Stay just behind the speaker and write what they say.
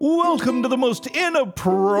Welcome to the most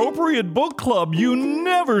inappropriate book club you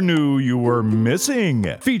never knew you were missing.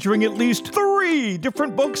 Featuring at least 3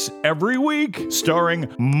 different books every week.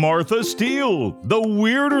 Starring Martha Steele. The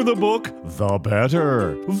weirder the book, the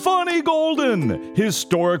better. Vonnie Golden.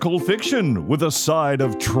 Historical fiction with a side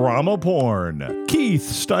of trauma porn. Keith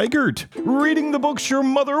Steigert. Reading the books your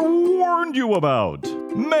mother warned you about.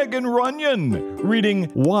 Megan Runyon.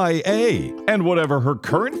 Reading YA and whatever her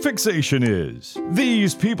current fixation is.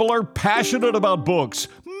 These people are passionate about books,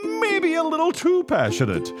 maybe a little too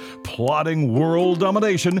passionate. Plotting world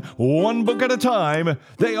domination, one book at a time.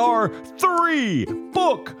 They are 3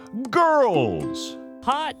 book girls.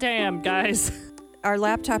 Hot damn, guys. Our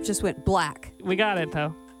laptop just went black. We got it,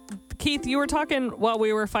 though. Keith, you were talking while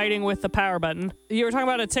we were fighting with the power button. You were talking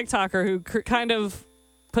about a TikToker who kind of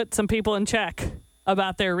put some people in check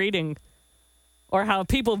about their reading. Or how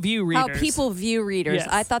people view readers. How people view readers. Yes.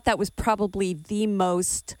 I thought that was probably the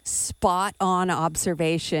most spot-on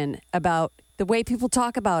observation about the way people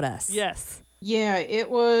talk about us. Yes. Yeah,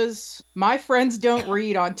 it was My Friends Don't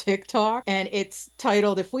Read on TikTok, and it's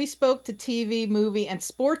titled, If We Spoke to TV, Movie, and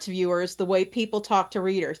Sports Viewers the Way People Talk to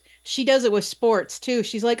Readers. She does it with sports, too.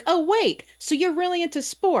 She's like, oh, wait, so you're really into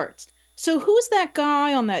sports. So who's that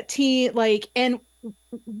guy on that team? And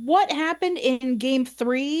what happened in Game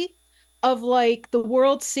 3? Of the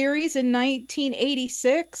World Series in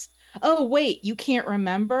 1986. Oh, wait, you can't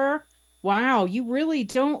remember? Wow, you really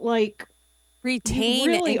don't retain.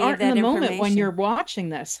 You really any aren't of that in the moment when information. you're watching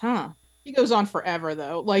this, huh? She goes on forever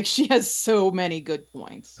though. She has so many good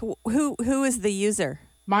points. Who is the user?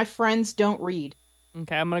 My Friends Don't Read.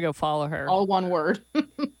 Okay, I'm going to go follow her. All one word.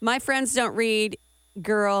 My Friends Don't Read.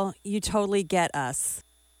 Girl, you totally get us.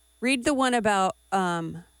 Read the one about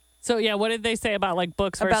So, yeah, what did they say about,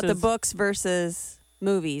 books versus... About the books versus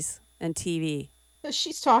movies and TV.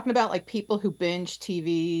 She's talking about, people who binge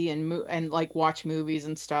TV and watch movies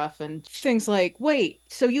and stuff. And things like, wait,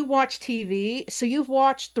 so you watch TV? So you've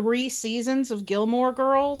watched 3 seasons of Gilmore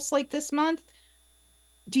Girls, this month?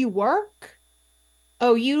 Do you work?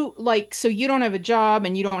 Oh, so you don't have a job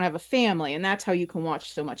and you don't have a family. And that's how you can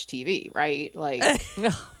watch so much TV, right?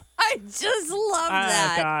 I just love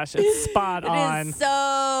that. Oh, gosh, it's spot on. It is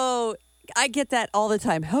so... I get that all the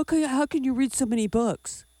time. How can you read so many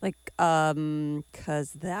books?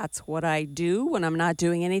 Because that's what I do when I'm not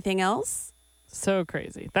doing anything else. So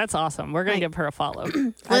crazy. That's awesome. We're going to give her a follow.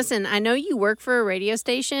 Listen, I know you work for a radio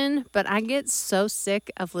station, but I get so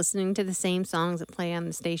sick of listening to the same songs that play on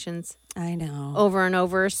the stations. I know. Over and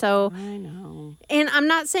over. So I know. And I'm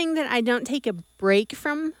not saying that I don't take a break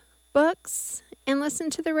from books and listen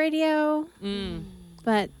to the radio.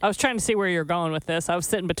 But I was trying to see where you're going with this. I was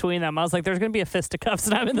sitting between them. I was like, there's going to be a fisticuffs,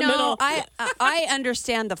 and I'm in the middle. I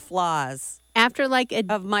understand the flaws after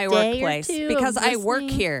of my day workplace or two because of I work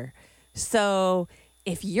listening. here. So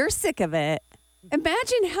if you're sick of it,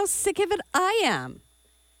 imagine how sick of it I am.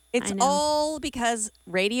 It's I know. all because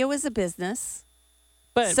radio is a business.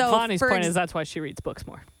 But So, Bonnie's for point ex- is that's why she reads books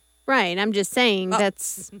more. right, I'm just saying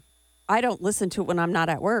that's I don't listen to it when I'm not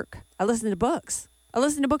at work. I listen to books. I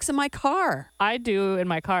listen to books in my car. I do in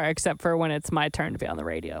my car, except for when it's my turn to be on the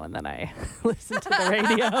radio, and then I listen to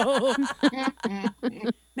the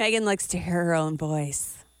radio. Megan likes to hear her own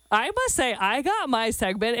voice. I must say, I got my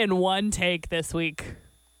segment in one take this week.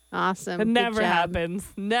 awesome. It Good never job. happens.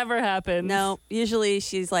 Never happens. No, usually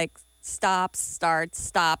she's like, stops, starts,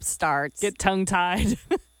 stops, starts. Get tongue-tied.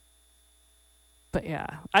 But yeah.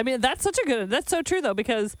 I mean, that's so true, though,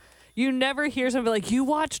 because you never hear somebody like, you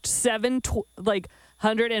watched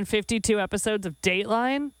 152 episodes of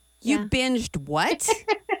Dateline? You Yeah. binged what?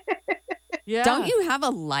 Yeah. Don't you have a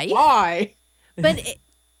life? Why? But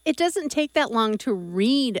it doesn't take that long to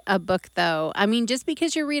read a book, though. I mean, just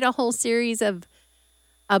because you read a whole series of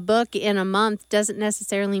a book in a month doesn't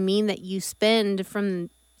necessarily mean that you spend from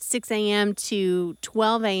 6 a.m. to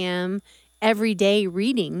 12 a.m. every day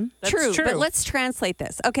reading. That's True, true. but let's translate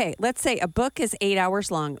this. Okay, let's say a book is 8 hours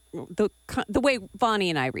long. The way Bonnie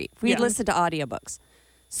and I read, we Yeah. listen to audiobooks.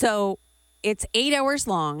 So it's 8 hours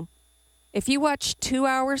long. If you watch 2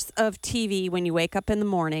 hours of TV when you wake up in the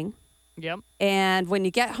morning, Yep. and when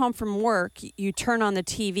you get home from work, you turn on the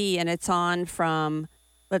TV and it's on from,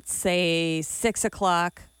 let's say, 6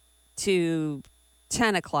 o'clock to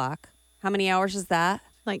 10 o'clock. How many hours is that?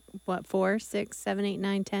 Like, what, 4, 6, 7, 8,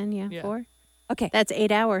 9, 10? Yeah, Yeah. 4. Okay. That's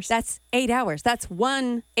 8 hours. That's 8 hours. That's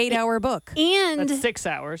one 8-hour book. And That's 6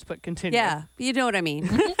 hours, but continue. Yeah, you know what I mean.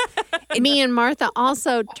 me and Martha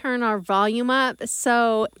also turn our volume up.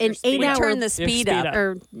 So an speed 8 up. hour Turn the speed up.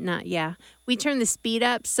 or not, yeah. We turn the speed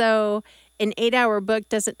up. So an 8-hour book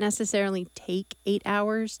doesn't necessarily take 8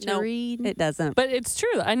 hours to Nope, read. It doesn't. But it's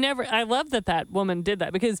true. I love that woman did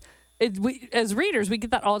that because we as readers, we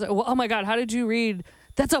get that all the time. Well, oh my God, how did you read?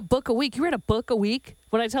 That's a book a week. You read a book a week?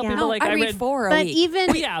 When I tell people, like, I read 4 a but week. even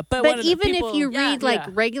Well, yeah, but but when even people- if you yeah, read like yeah.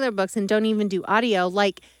 regular books and don't even do audio,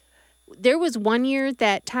 like there was one year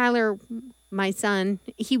that Tyler, my son,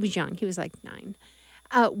 he was young, he was like 9,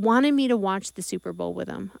 wanted me to watch the Super Bowl with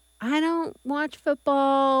him. I don't watch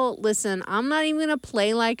football. Listen, I'm not even going to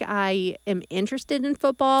play like I am interested in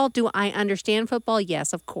football. Do I understand football?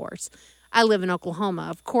 Yes, of course. I live in Oklahoma.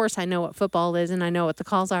 Of course, I know what football is and I know what the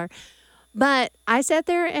calls are. But I sat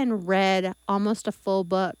there and read almost a full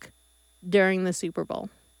book during the Super Bowl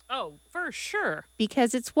Oh, for sure.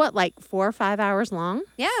 because it's like 4 or 5 hours long.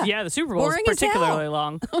 Yeah. Yeah, the Super Bowl is Boring as hell. particularly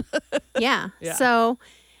long. Yeah. Yeah. So,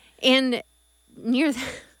 and near the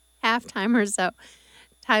halftime or so,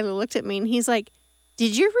 Tyler looked at me and he's like,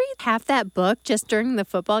 "Did you read half that book just during the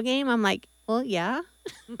football game?" I'm like, "Well, yeah."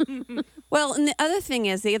 Well, and the other thing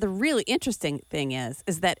is, the other really interesting thing is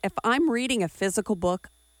that if I'm reading a physical book,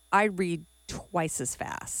 I read twice as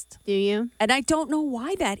fast. Do you? And I don't know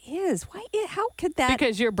why that is. How could that?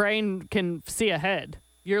 Because your brain can see ahead.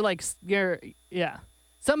 Yeah.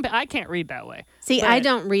 I can't read that way. See, But I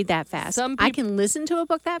don't read that fast. some I peop- can listen to a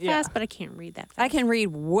book that Yeah. fast, but I can't read that fast. I can read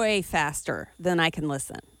way faster than I can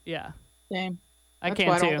listen. Yeah, Same. I That's can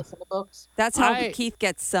why I don't too. listen to books. That's how I- Keith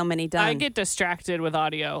gets so many done. I get distracted with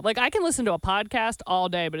audio. Like I can listen to a podcast all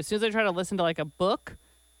day, but as soon as I try to listen to like a book,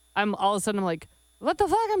 I'm all of a sudden I'm like, what the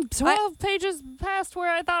fuck? I'm 12 pages past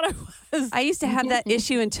where I thought I was. I used to have that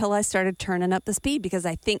issue until I started turning up the speed because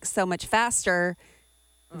I think so much faster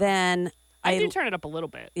than I do turn it up a little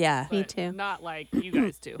bit. Yeah. Me but too. Not like you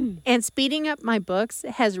guys do. And speeding up my books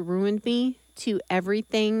has ruined me to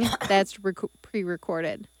everything that's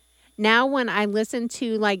pre-recorded. Now when I listen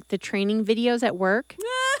to like the training videos at work,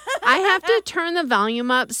 I have to turn the volume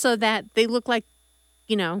up so that they look like,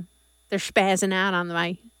 they're spazzing out on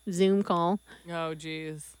my Zoom call. Oh,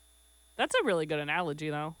 geez. That's a really good analogy,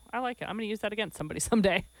 though. I like it. I'm going to use that against somebody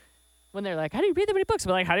someday. When they're like, how do you read that many books?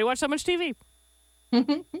 I'm like, how do you watch so much TV?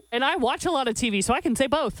 And I watch a lot of TV, so I can say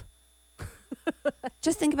both.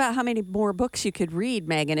 Just think about how many more books you could read,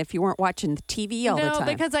 Megan, if you weren't watching the TV all the No, time.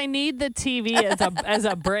 because I need the TV as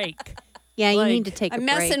a break. Yeah, you Like, need to take a I'm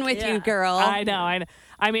break. messing with Yeah. you, girl. I know.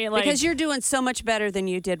 I mean, like. because you're doing so much better than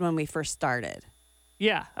you did when we first started.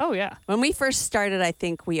 Yeah. Oh, yeah. When we first started, I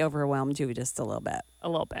think we overwhelmed you just a little bit. A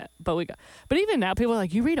little bit. But even now, people are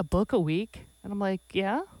like, you read a book a week? And I'm like,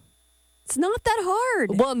 yeah. It's not that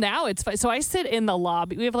hard. Well, now it's fine. So I sit in the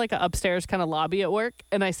lobby. We have like an upstairs kind of lobby at work,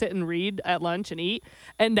 and I sit and read at lunch and eat.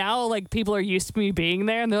 And now, like, people are used to me being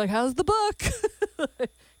there, and they're like, how's the book?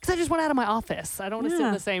 Because I just went out of my office. I don't want to sit in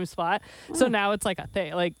Yeah. the same spot. So now it's like a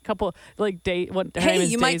thing. Like, couple, like, her name Hey,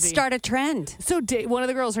 is you might Daisy. start a trend. So one of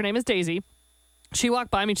the girls, her name is Daisy. She walked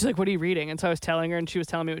by me and she's like, what are you reading? And so I was telling her, and she was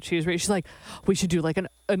telling me what she was reading. She's like, we should do like an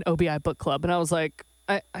OBI book club. And I was like,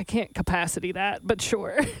 I can't capacity that, but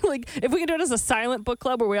sure. Like, if we can do it as a silent book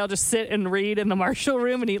club where we all just sit and read in the Marshall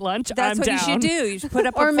room and eat lunch, That's I'm what down. you should do. You should put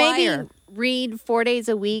up Or a maybe flyer. read 4 days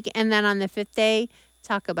a week, and then on the 5th day,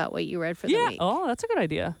 talk about what you read for the Yeah. week. Oh, that's a good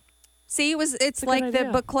idea. See, it's a good like the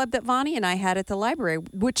idea. book club that Vonnie and I had at the library,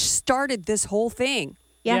 which started this whole thing.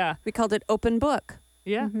 Yeah. Yeah. We called it Open Book.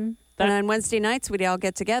 Yeah. Mm-hmm. That- And on Wednesday nights, we'd all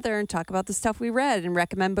get together and talk about the stuff we read and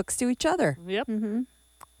recommend books to each other. Yep. Mm-hmm.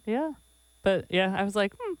 Yeah. But yeah, I was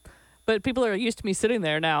like, But people are used to me sitting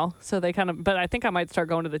there now, so they kind of. But I think I might start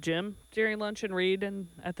going to the gym during lunch and read, and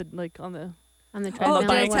at the on the On the Oh, treadmill. did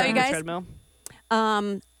I or tell you whatever. guys? treadmill.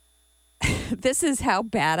 This is how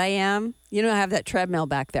bad I am. You know, I have that treadmill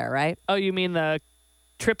back there, right? Oh, you mean the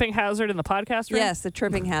tripping hazard in the podcast room? Yes, the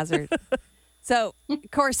tripping hazard. So,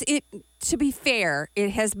 of course, to be fair,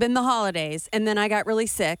 it has been the holidays, and then I got really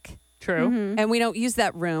sick, True. Mm-hmm. and we don't use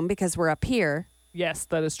that room because we're up here. Yes,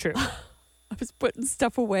 that is true. I was putting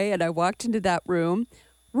stuff away, and I walked into that room.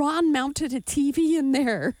 Ron mounted a TV in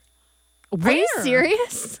there, Are you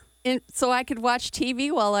serious? and so I could watch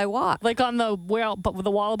TV while I walk. Like on the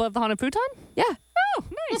wall above the haunted futon? Yeah. Oh,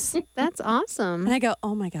 nice. That's awesome. And I go,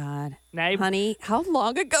 oh, my God. Now you- Honey, how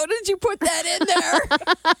long ago did you put that in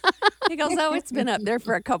there? He goes, oh, it's been up there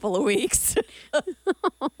for a couple of weeks.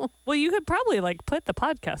 well, you could probably like put the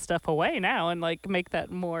podcast stuff away now and like make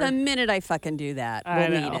that more. The minute I fucking do that, I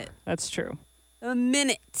we'll know. need it. That's true. A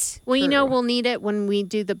minute. Well, we'll need it when we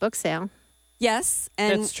do the book sale. Yes,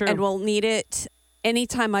 and That's true. and we'll need it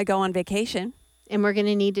anytime I go on vacation. And we're going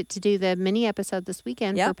to need it to do the mini episode this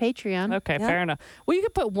weekend Yep. for Patreon. Okay, Yeah. fair enough. Well, you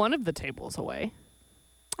could put one of the tables away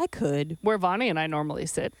I could. where Vonnie and I normally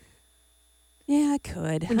sit. Yeah, I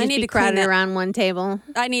could. We'd I just need be to clean crowded that. around one table.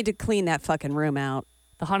 I need to clean that fucking room out.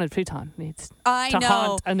 The haunted futon needs I to know.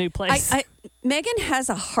 haunt a new place. Megan has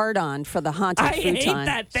a hard-on for the haunted I futon. hate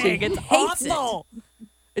that thing. She It's hates awful.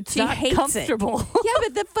 It's She not hates it. comfortable. Yeah,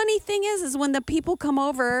 but the funny thing is when the people come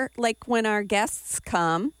over, like when our guests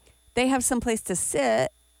come, they have someplace to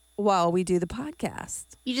sit while we do the podcast.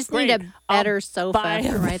 You just Great. need a better I'll sofa buy-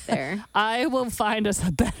 right there. I will find us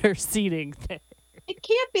a better seating thing. It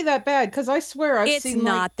can't be that bad because I swear I've It's seen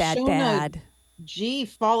not that Shona bad. G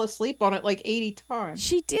fall asleep on it like 80 times.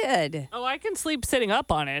 She did. Oh, I can sleep sitting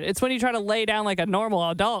up on it. It's when you try to lay down like a normal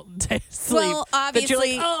adult and sleep Well, that you're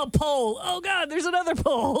obviously- like, oh, pole. Oh, God, there's another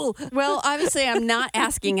pole. Well, obviously, I'm not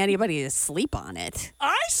asking anybody to sleep on it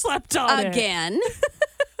I slept on it. again.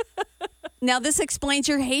 Now, this explains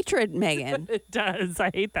your hatred, Megan. It does. I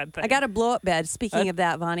hate that thing. I got a blow-up bed. Speaking of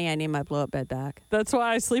that, Vonnie, I need my blow-up bed back. That's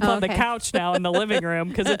why I sleep Oh, on the okay. couch now in the living room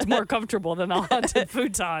because it's more comfortable than a haunted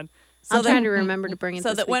futon. I'll try to remember to bring it So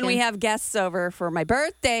this that when we weekend. have guests over for my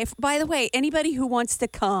birthday, by the way, anybody who wants to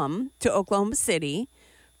come to Oklahoma City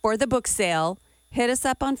for the book sale, hit us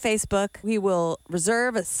up on Facebook. We will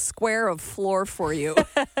reserve a square of floor for you.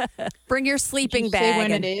 Bring your Did sleeping you bag. say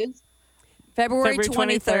when and it is? February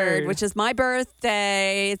February 23rd, 23rd. which is my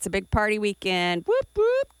birthday. It's a big party weekend. Whoop,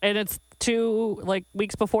 whoop. And it's 2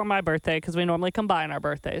 weeks before my birthday because we normally combine our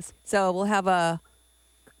birthdays. So we'll have a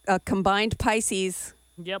combined Pisces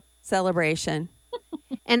Yep. celebration.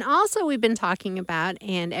 And also, we've been talking about,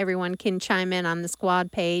 and everyone can chime in on the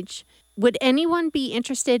squad page. Would anyone be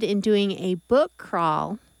interested in doing a book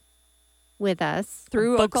crawl with us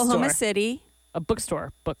Through bookstore. Oklahoma City. A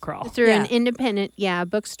bookstore book crawl. through Yeah. an independent,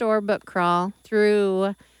 bookstore book crawl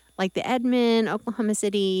through like the Edmond, Oklahoma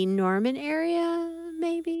City, Norman area,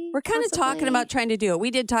 maybe? We're kind of talking possibly? about trying to do it. We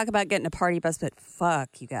did talk about getting a party bus, but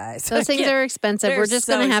fuck you guys. Those things are expensive. They're We're just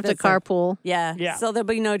so going to have to expensive. carpool. Yeah. Yeah. So there'll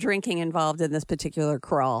be no drinking involved in this particular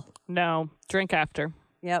crawl. No, drink after.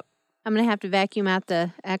 Yep. I'm going to have to vacuum out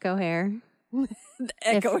the echo hair.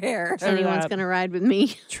 Echo hair. True Anyone's that. going to ride with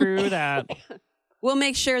me. True that. We'll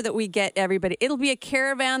make sure that we get everybody. It'll be a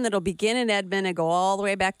caravan that'll begin in Edmond and go all the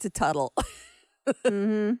way back to Tuttle.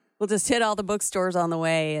 Mm-hmm. We'll just hit all the bookstores on the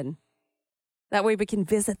way, and that way we can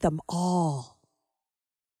visit them all.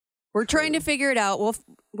 We're trying to figure it out.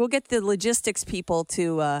 We'll get the logistics people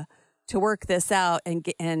to work this out and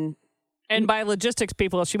And by logistics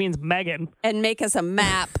people, she means Megan. make us a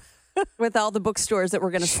map with all the bookstores that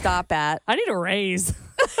we're going to stop at. I need a raise.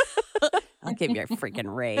 I'll give you a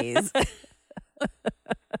freaking raise.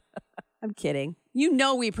 I'm kidding. You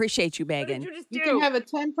know we appreciate you, Megan. You can have a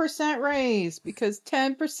 10% raise because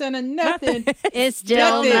 10% of nothing. It's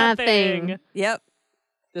still Nothing. nothing. Yep.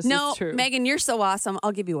 This No, is true. Megan, you're so awesome.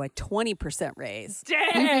 I'll give you a 20% raise.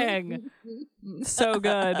 Dang. So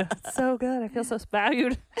good. So good. I feel so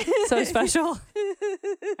valued. So special.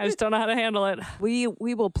 I just don't know how to handle it. We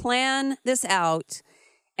will plan this out.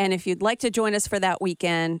 And if you'd like to join us for that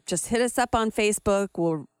weekend, just hit us up on Facebook.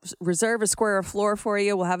 We'll reserve a square of floor for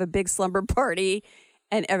you. We'll have a big slumber party,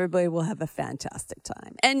 and everybody will have a fantastic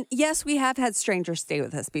time. And yes, we have had strangers stay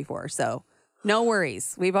with us before, so no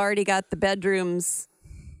worries. We've already got the bedrooms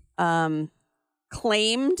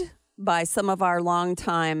claimed by some of our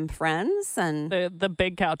longtime friends. And The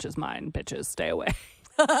big couch is mine, bitches. Stay away.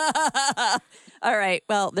 all right,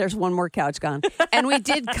 well, there's one more couch gone. And we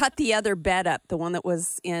did cut the other bed up, the one that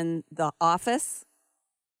was in the office.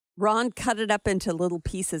 Ron cut it up into little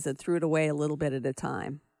pieces and threw it away a little bit at a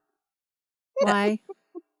time. Why?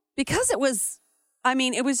 Because it was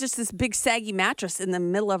just this big saggy mattress in the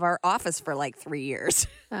middle of our office for like 3 years.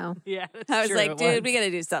 Oh. Yeah. I was like, dude, we got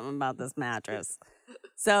to do something about this mattress.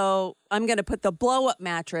 So I'm going to put the blow-up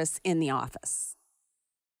mattress in the office.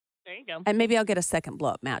 There you go. And maybe I'll get a second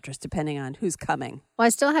blow-up mattress depending on who's coming. Well, I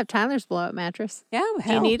still have Tyler's blow-up mattress. Yeah, Do you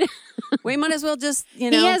hell, need it? we might as well just, He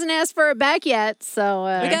hasn't asked for it back yet, so... we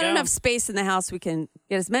There got you go. enough space in the house. We can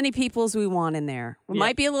get as many people as we want in there. We Yep.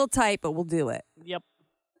 might be a little tight, but we'll do it. Yep.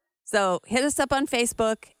 So hit us up on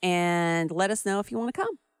Facebook and let us know if you want to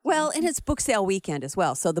come. Well, and it's book sale weekend as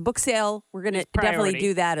well. So the book sale, we're going to It's definitely priority.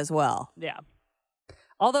 do that as well. Yeah.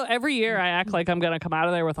 Although every year I act like I'm going to come out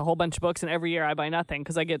of there with a whole bunch of books, and every year I buy nothing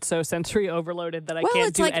because I get so sensory overloaded that I Well, can't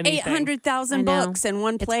it's do like anything. 800,000 I know. books in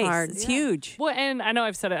one It's place. hard. It's Yeah. huge. Well, and I know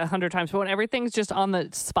I've said it 100 times, but when everything's just on the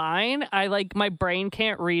spine, my brain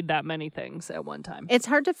can't read that many things at one time. It's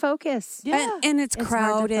hard to focus. Yeah. And it's It's hard to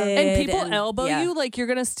crowded. focus. And people elbow yeah. you like you're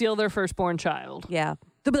going to steal their firstborn child. Yeah.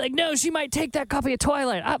 They'll be like, no, she might take that copy of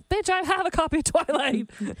Twilight. Bitch, I have a copy of Twilight.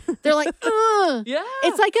 They're like, Yeah.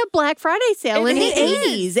 It's like a Black Friday sale in the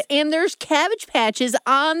is. 80s, and there's Cabbage Patches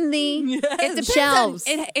on the shelves.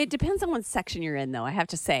 It depends on what section you're in, though, I have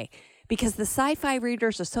to say. Because the sci-fi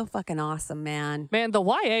readers are so fucking awesome, man. Man, the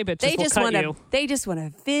YA bitches will cut you. They just want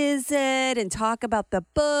to visit and talk about the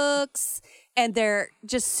books, and they're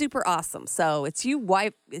just super awesome. So it's you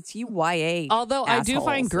YA. Although I do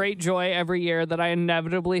find assholes. great joy every year that I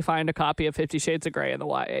inevitably find a copy of 50 Shades of Grey in the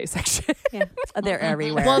YA section. Yeah. They're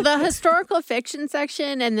everywhere. Well, the historical fiction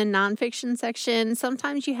section and the nonfiction section,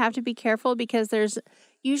 sometimes you have to be careful because there's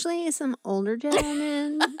usually some older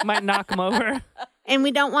gentlemen. Might knock them over. And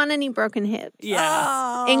we don't want any broken hips.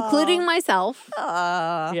 Yeah. Including myself.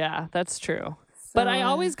 Yeah, that's true. But I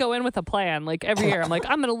always go in with a plan. Like every year, I'm like,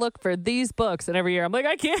 I'm going to look for these books. And every year, I'm like,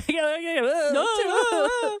 I can't.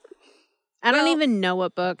 I don't even know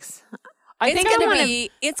what books.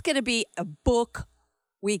 It's gonna be a book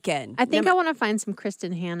weekend. I think I want to find some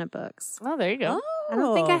Kristen Hanna books. Oh, there you go. I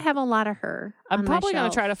don't think I have a lot of her. I'm on probably my going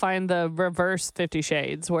shelf. to try to find the reverse 50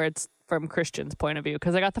 Shades where it's from Christian's point of view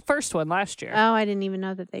because I got the first one last year. Oh, I didn't even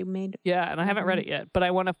know that they made. Yeah, and I haven't read it yet, but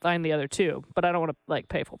I want to find the other two, but I don't want to like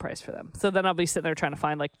pay full price for them. So then I'll be sitting there trying to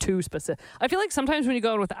find like two specific. I feel like sometimes when you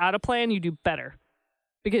go in without a plan, you do better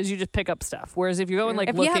because you just pick up stuff. Whereas if you go in like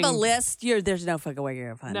if looking, you have a list, there's no fucking way you're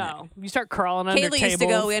gonna find that. no, you start crawling under Kaylee tables. used to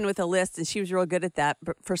go in with a list, and she was real good at that.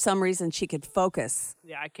 But for some reason, she could focus.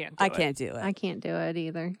 Yeah, I can't. I can't do it. I can't do it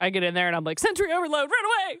either. I get in there and I'm like, sensory overload, run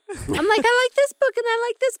away. I'm like, I like this book and I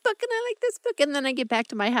like this book and I like this book. And then I get back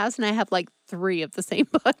to my house and I have like 3 of the same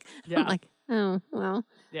book. Yeah. I'm like, oh, well,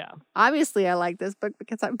 Yeah. obviously I like this book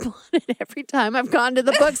because I've bought it every time I've gone to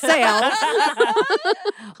the book sale.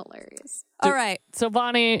 Hilarious. All right. So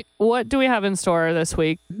Bonnie, what do we have in store this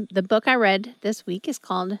week? The book I read this week is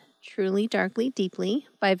called Truly, Darkly, Deeply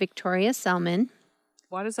by Victoria Selman.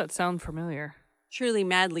 Why does that sound familiar? Truly,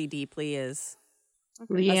 madly, deeply is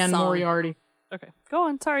Leanne song. Moriarty. Okay, go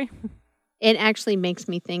on. Sorry. It actually makes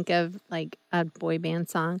me think of like a boy band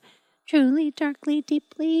song. Truly, darkly,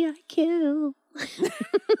 deeply, I kill.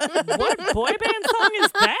 What boy band song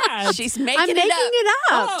is that? She's making I'm making it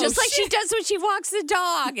up. Oh, just like she does when she walks the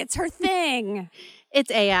dog. It's her thing.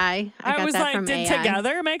 It's AI. I got was that like, from did AI.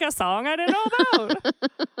 Together make a song I didn't know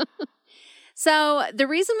about? So the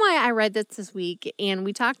reason why I read this week, and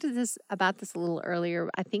we talked about this a little earlier,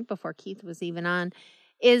 I think before Keith was even on,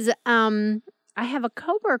 is I have a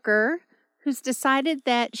coworker who's decided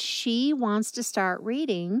that she wants to start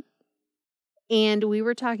reading. And we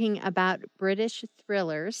were talking about British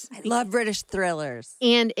thrillers. I love British thrillers.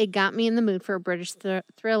 And it got me in the mood for a British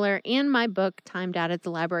thriller and my book timed out at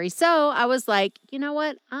the library. So I was like, you know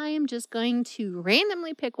what? I am just going to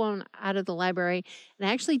randomly pick one out of the library. And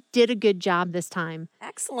I actually did a good job this time.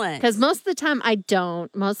 Excellent. Because most of the time I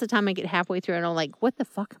don't. Most of the time I get halfway through and I'm like, what the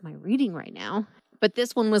fuck am I reading right now? But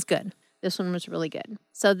this one was good. This one was really good.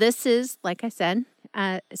 So this is, like I said,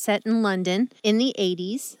 set in London in the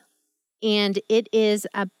 80s. And it is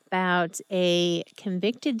about a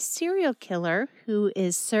convicted serial killer who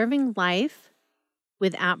is serving life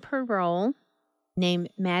without parole named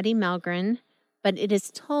Maddie Melgren. But it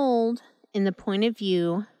is told in the point of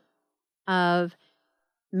view of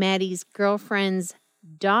Maddie's girlfriend's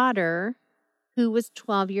daughter, who was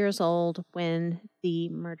 12 years old when the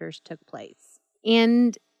murders took place.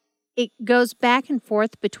 And it goes back and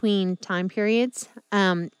forth between time periods.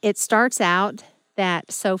 It starts out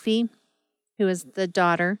that Sophie, who is the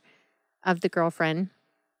daughter of the girlfriend,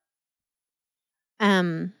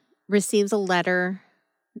 receives a letter,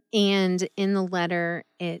 and in the letter,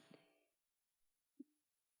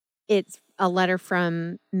 it's a letter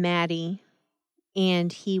from Maddie,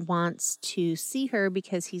 and he wants to see her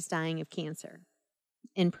because he's dying of cancer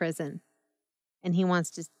in prison, and he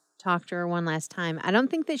wants to talk to her one last time. I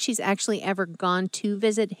don't think that she's actually ever gone to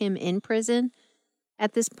visit him in prison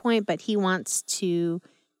at this point, but he wants to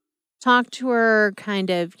talk to her, kind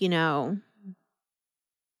of,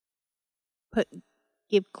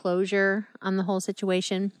 give closure on the whole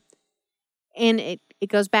situation. And it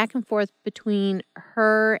goes back and forth between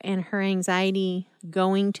her and her anxiety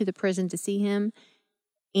going to the prison to see him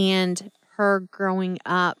and her growing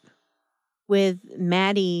up with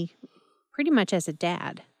Maddie pretty much as a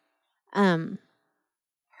dad.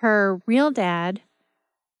 Her real dad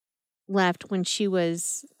left when she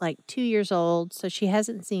was like 2 years old, so she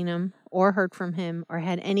hasn't seen him or heard from him or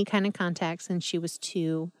had any kind of contact since she was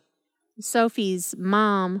 2. Sophie's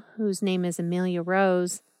mom, whose name is Amelia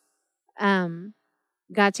Rose,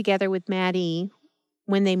 got together with Maddie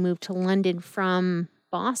when they moved to London from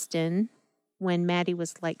Boston when Maddie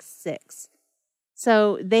was like 6.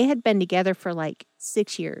 So they had been together for like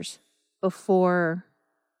 6 years before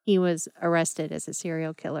he was arrested as a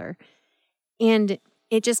serial killer. And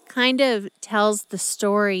it just kind of tells the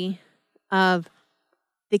story of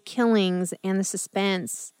the killings and the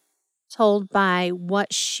suspense told by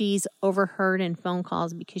what she's overheard in phone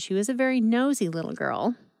calls, because she was a very nosy little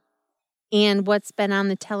girl, and what's been on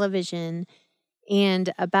the television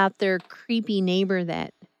and about their creepy neighbor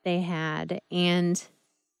that they had, and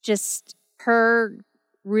just her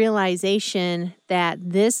realization that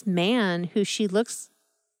this man who she looks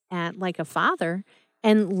at like a father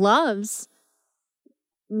and loves,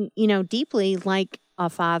 deeply like a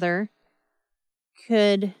father,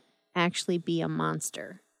 could actually be a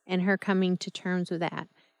monster, and her coming to terms with that,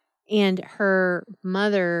 and her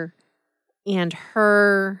mother and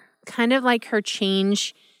her kind of like her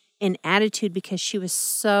change in attitude because she was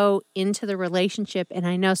so into the relationship. And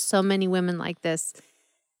I know so many women like this,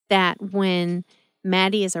 that when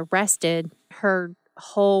Maddie is arrested, her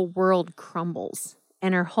whole world crumbles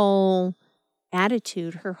and her whole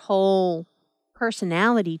attitude, her whole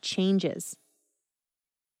personality changes.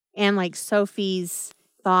 And like Sophie's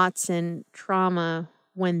thoughts and trauma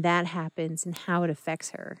when that happens and how it affects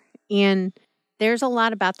her. And there's a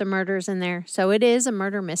lot about the murders in there. So it is a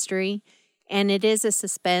murder mystery, and it is a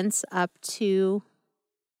suspense up to,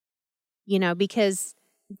 because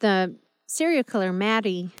the serial killer,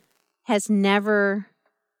 Maddie, has never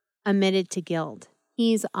admitted to guilt.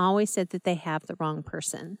 He's always said that they have the wrong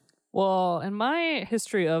person. Well, in my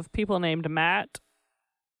history of people named Matt,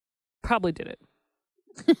 probably did it.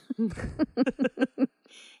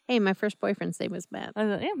 Hey, my first boyfriend's name was Matt.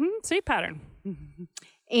 See pattern.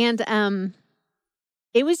 And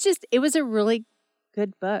it was a really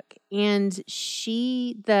good book. And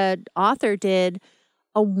the author did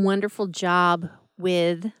a wonderful job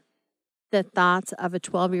with the thoughts of a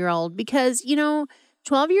 12-year-old, because,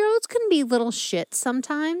 12-year-olds can be little shit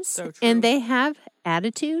sometimes. So true. And they have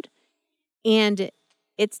attitude, and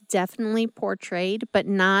it's definitely portrayed, but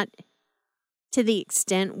not to the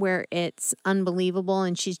extent where it's unbelievable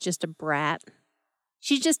and she's just a brat.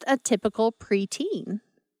 She's just a typical preteen,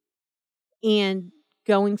 and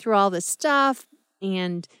going through all this stuff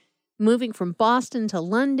and moving from Boston to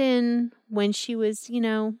London when she was,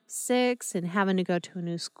 6, and having to go to a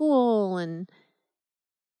new school. And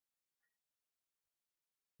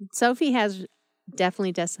Sophie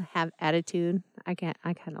definitely does have attitude. I kind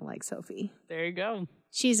of like Sophie. There you go.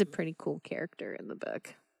 She's a pretty cool character in the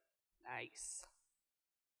book. Nice.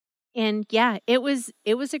 And yeah, it was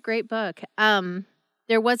a great book.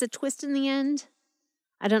 There was a twist in the end.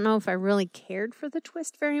 I don't know if I really cared for the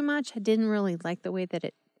twist very much. I didn't really like the way that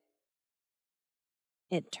it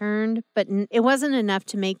turned, but it wasn't enough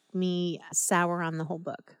to make me sour on the whole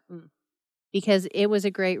book, because it was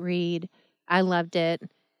a great read. I loved it.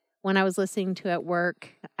 When I was listening to it at work,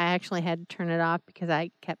 I actually had to turn it off because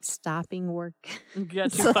I kept stopping work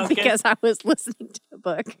because I was listening to the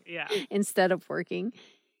book instead of working.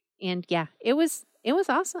 And yeah, it was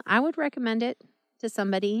awesome. I would recommend it to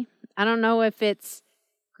somebody. I don't know if it's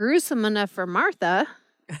gruesome enough for Martha.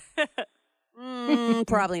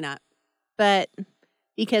 Probably not. But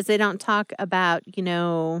because they don't talk about,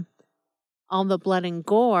 all the blood and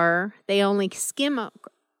gore, they only skim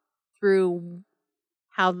through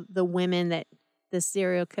how the women that the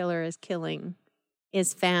serial killer is killing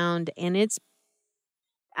is found. And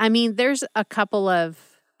there's a couple of...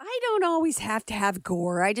 I don't always have to have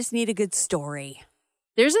gore. I just need a good story.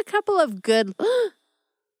 There's a couple of good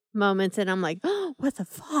moments, and I'm like, oh, what the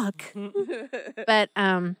fuck? But,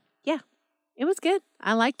 yeah, it was good.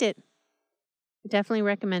 I liked it. Definitely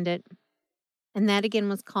recommend it. And that again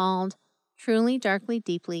was called Truly, Darkly,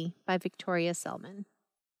 Deeply by Victoria Selman.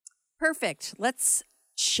 Perfect. Let's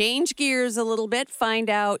change gears a little bit, find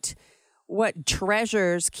out what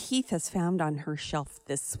treasures Keith has found on her shelf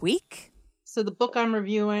this week. So the book I'm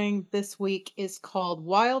reviewing this week is called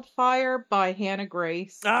Wildfire by Hannah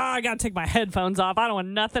Grace. I gotta take my headphones off. I don't want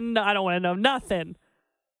nothing. I don't want to know nothing.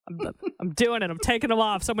 I'm doing it. I'm taking them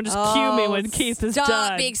off. Someone just cue me when Keith is done.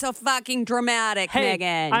 Stop being so fucking dramatic, hey,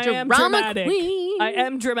 Megan. I am dramatic. I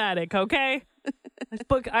am dramatic, okay? This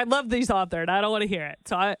book, I love these authors, and I don't want to hear it.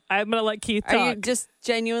 So I'm going to let Keith talk. Are you just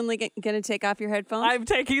genuinely going to take off your headphones? I'm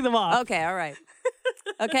taking them off. Okay, all right.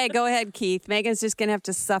 Okay, go ahead, Keith. Megan's just going to have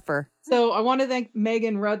to suffer. So I want to thank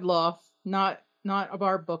Megan Rudloff, not of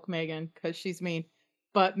our book, Megan, because she's mean,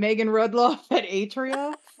 but Megan Rudloff at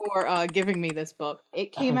Atria for giving me this book.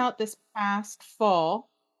 It came out this past fall,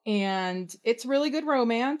 and it's really good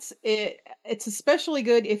romance. It's especially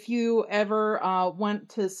good if you ever went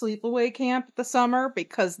to sleepaway camp the summer,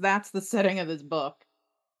 because that's the setting of this book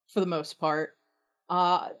for the most part.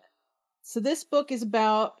 So this book is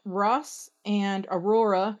about Russ and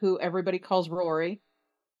Aurora, who everybody calls Rory.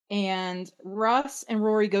 And Russ and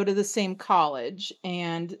Rory go to the same college,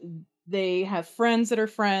 and they have friends that are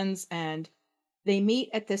friends, and they meet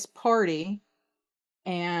at this party,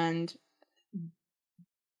 and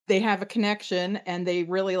they have a connection, and they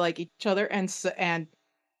really like each other, and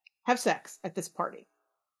have sex at this party.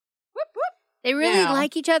 They really Now-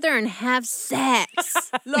 like each other and have sex.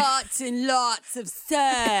 Lots and lots of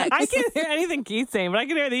sex. I can't hear anything Keith's saying, but I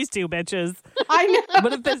can hear these two bitches. I know.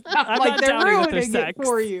 But if this, I'm Like not they're doubting that there's ruining sex. it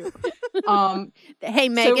for you. Hey,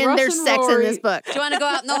 Megan, Russ there's and sex in Rory- this book. Do you want to go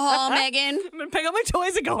out in the hall, Megan? I'm gonna pick up my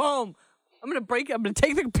toys and go home. I'm gonna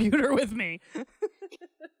take the computer with me.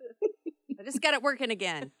 I just got it working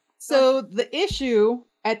again. So the issue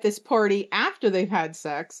at this party after they've had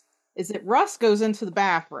sex is that Russ goes into the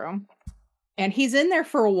bathroom and he's in there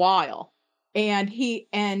for a while,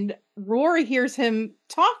 and Rory hears him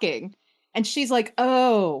talking, and she's like,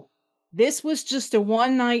 "Oh, this was just a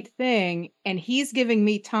one night thing, and he's giving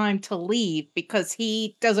me time to leave because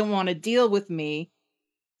he doesn't want to deal with me.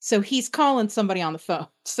 So he's calling somebody on the phone."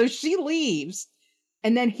 So she leaves.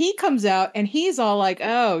 And then he comes out and he's all like,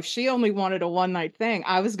 "Oh, she only wanted a one night thing.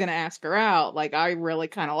 I was going to ask her out. Like, I really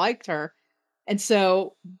kind of liked her." And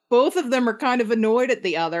so both of them are kind of annoyed at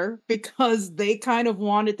the other because they kind of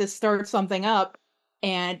wanted to start something up,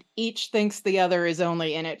 and each thinks the other is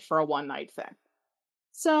only in it for a one night thing.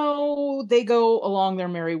 So they go along their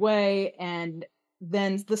merry way, and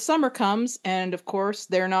then the summer comes, and of course,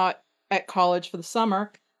 they're not at college for the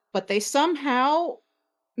summer, but they somehow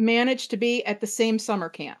manage to be at the same summer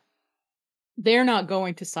camp. They're not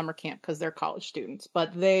going to summer camp because they're college students,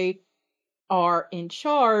 but they are in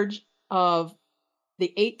charge of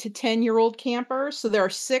the 8 to 10-year-old campers. So there are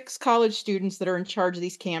 6 college students that are in charge of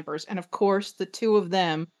these campers. And of course, the 2 of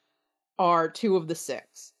them are 2 of the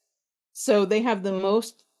 6. So they have the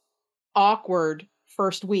most awkward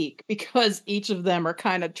first week because each of them are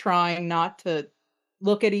kind of trying not to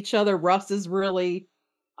look at each other. Russ is really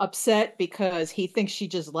upset because he thinks she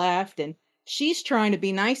just left, and she's trying to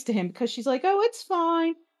be nice to him because she's like, "Oh, it's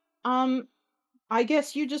fine. I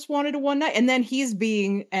guess you just wanted a one night." And then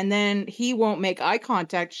he won't make eye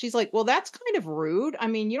contact. She's like, "Well, that's kind of rude. I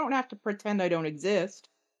mean, you don't have to pretend I don't exist."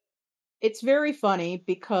 It's very funny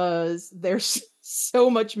because there's so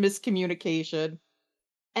much miscommunication,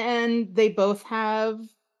 and they both have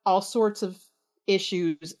all sorts of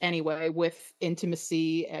issues anyway with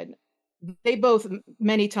intimacy, and they both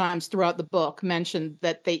many times throughout the book mentioned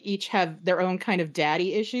that they each have their own kind of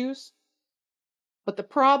daddy issues. But the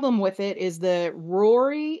problem with it is that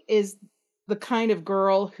Rory is the kind of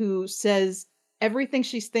girl who says everything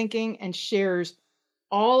she's thinking and shares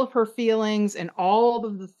all of her feelings and all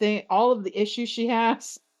of the issues she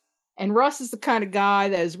has. And Russ is the kind of guy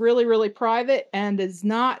that is really, really private and does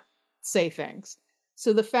not say things.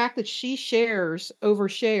 So the fact that she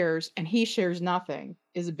overshares, and he shares nothing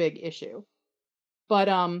is a big issue. But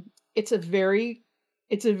it's a very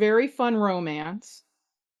fun romance.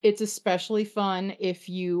 It's especially fun if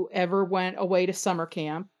you ever went away to summer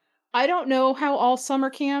camp. I don't know how all summer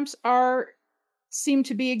camps seem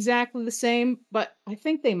to be exactly the same, but I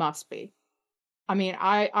think they must be. I mean,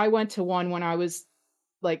 I went to one when I was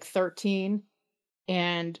like 13,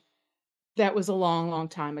 and that was a long, long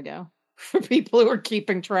time ago for people who are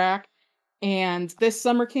keeping track. And this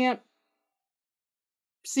summer camp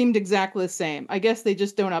seemed exactly the same. I guess they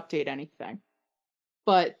just don't update anything.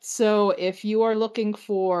 But so if you are looking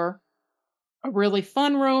for a really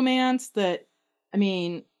fun romance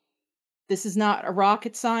this is not a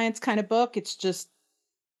rocket science kind of book. It's just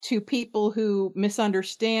 2 people who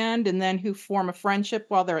misunderstand and then who form a friendship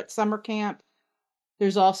while they're at summer camp.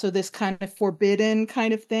 There's also this kind of forbidden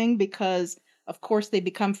kind of thing because, of course, they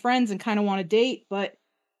become friends and kind of want to date, but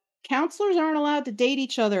counselors aren't allowed to date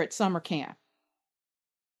each other at summer camp.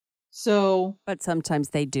 So, But sometimes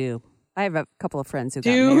they do. I have a couple of friends who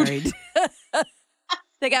Dude. got married.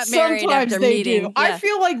 They got married sometimes after they meeting. do. I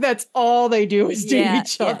feel like that's all they do is date Yeah,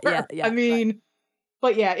 each yeah, other. yeah, I mean, right.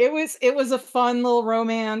 but yeah, it was a fun little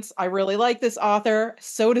romance. I really like this author.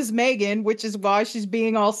 So does Megan, which is why she's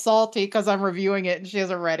being all salty because I'm reviewing it and she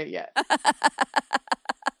hasn't read it yet.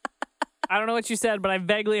 I don't know what you said, but I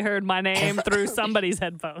vaguely heard my name through somebody's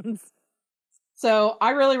headphones. So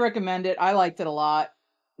I really recommend it. I liked it a lot.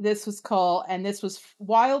 This was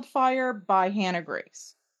Wildfire by Hannah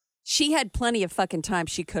Grace. She had plenty of fucking time.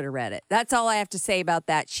 She could have read it. That's all I have to say about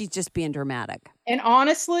that. She's just being dramatic. And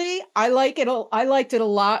honestly, I liked it a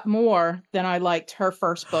lot more than I liked her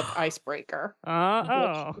first book, Icebreaker.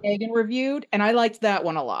 Oh. Which Megan reviewed, and I liked that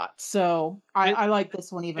one a lot. So I like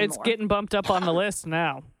this one even more. It's getting bumped up on the list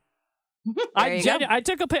now. There you go. I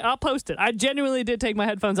took a pic. I'll post it. I genuinely did take my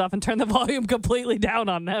headphones off and turn the volume completely down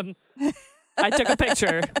on them. I took a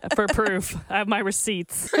picture for proof. I have my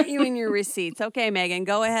receipts. You and your receipts. Okay, Megan,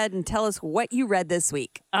 go ahead and tell us what you read this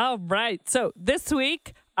week. All right. So this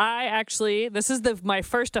week, this is my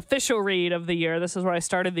first official read of the year. This is what I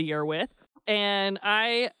started the year with. And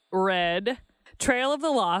I read Trail of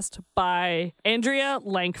the Lost by Andrea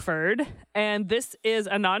Langford. And this is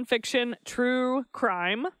a nonfiction true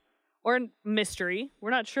crime or mystery.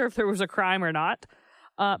 We're not sure if there was a crime or not.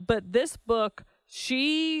 But this book,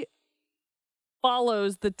 she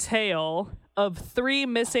follows the tale of 3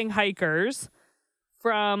 missing hikers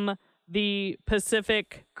from the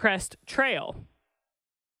Pacific Crest Trail.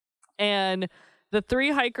 And the 3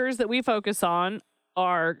 hikers that we focus on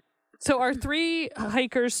our 3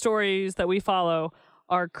 hikers' stories that we follow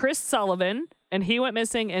are Chris Sullivan, and he went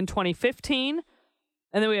missing in 2015.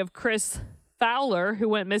 And then we have Chris Fowler, who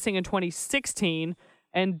went missing in 2016,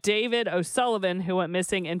 and David O'Sullivan, who went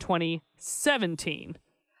missing in 2017.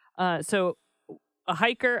 So a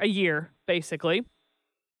hiker a year, basically.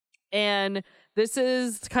 And this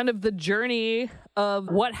is kind of the journey of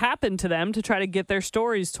what happened to them to try to get their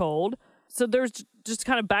stories told. So there's just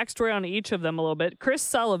kind of backstory on each of them a little bit. Chris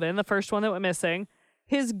Sullivan, the first one that went missing,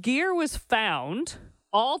 his gear was found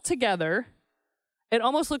all together. It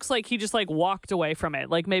almost looks like he just like walked away from it.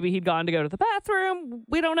 Like maybe he'd gone to go to the bathroom.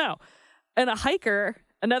 We don't know. And a hiker,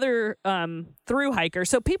 another through hiker.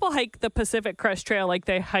 So people hike the Pacific Crest Trail like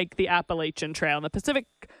they hike the Appalachian Trail. And the Pacific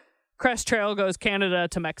Crest Trail goes Canada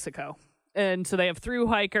to Mexico. And so they have through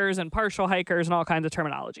hikers and partial hikers and all kinds of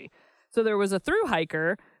terminology. So there was a through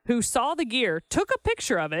hiker who saw the gear, took a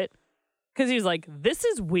picture of it because he's like, this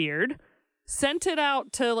is weird, sent it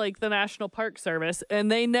out to like the National Park Service, and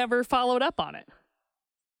they never followed up on it.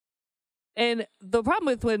 And the problem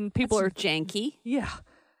with when people That's are janky. Yeah.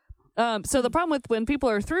 So the problem with when people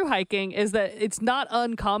are through hiking is that it's not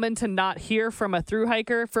uncommon to not hear from a through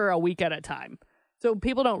hiker for a week at a time. So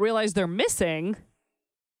people don't realize they're missing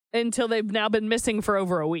until they've now been missing for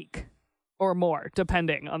over a week or more,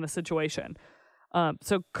 depending on the situation.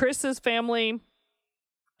 So Chris's family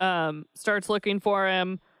starts looking for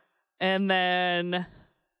him, and then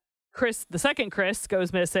the second Chris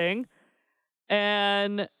goes missing,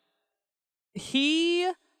 and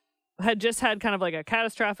he had just had kind of like a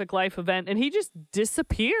catastrophic life event, and he just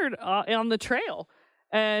disappeared on the trail.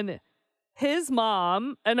 And his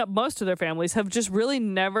mom and most of their families have just really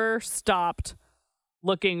never stopped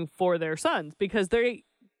looking for their sons because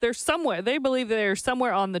they're somewhere. They believe they're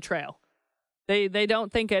somewhere on the trail. They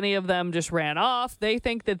don't think any of them just ran off. They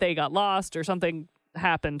think that they got lost or something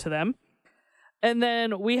happened to them. And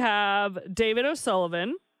then we have David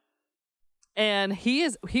O'Sullivan, and he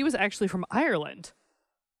was actually from Ireland.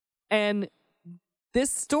 And this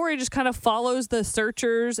story just kind of follows the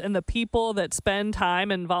searchers and the people that spend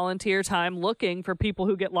time and volunteer time looking for people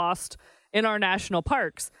who get lost in our national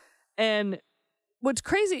parks. And what's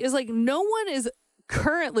crazy is like no one is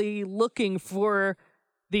currently looking for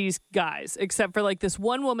these guys except for like this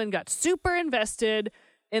one woman got super invested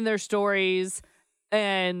in their stories,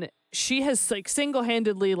 and she has like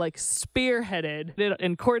single-handedly like spearheaded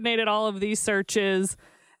and coordinated all of these searches,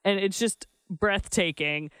 and it's just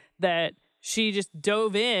breathtaking that she just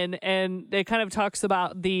dove in. And it kind of talks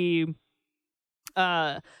about the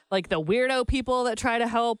like the weirdo people that try to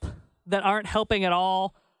help that aren't helping at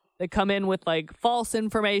all, that come in with like false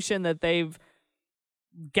information that they've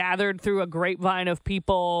gathered through a grapevine of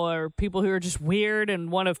people, or people who are just weird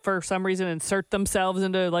and want to for some reason insert themselves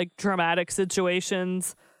into like dramatic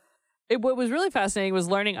situations. What was really fascinating was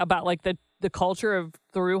learning about like the culture of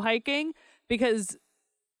through hiking, because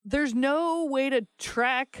there's no way to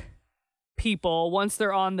track people once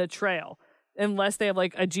they're on the trail unless they have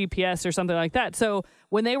like a GPS or something like that. So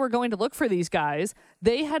when they were going to look for these guys,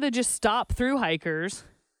 they had to just stop through hikers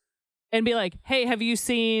and be like, hey, have you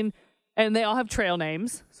seen, and they all have trail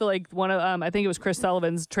names. So like one of I think it was Chris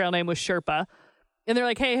Sullivan's trail name was Sherpa. And they're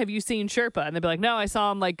like, hey, have you seen Sherpa? And they'd be like, no, I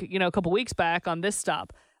saw him like, a couple weeks back on this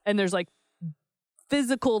stop. And there's like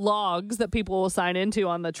physical logs that people will sign into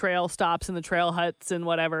on the trail stops and the trail huts and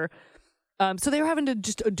whatever. So they were having to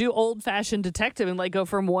just do old-fashioned detective and like go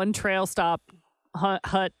from one trail stop,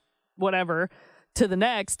 hut, whatever, to the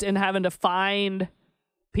next, and having to find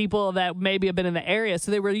people that maybe have been in the area.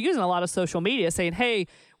 So they were using a lot of social media saying, hey,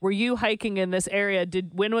 were you hiking in this area?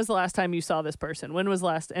 When was the last time you saw this person? When was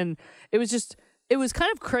last? And it was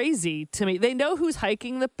kind of crazy to me. They know who's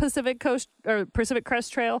hiking the Pacific Coast or Pacific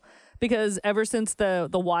Crest Trail because ever since the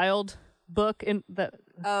Wild book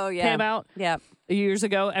came out years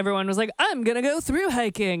ago, everyone was like, I'm going to go through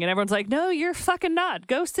hiking. And everyone's like, no, you're fucking not.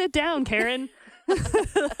 Go sit down, Karen.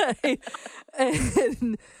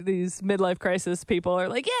 And these midlife crisis people are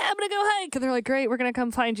like, yeah, I'm going to go hike. And they're like, great, we're going to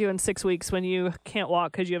come find you in 6 weeks when you can't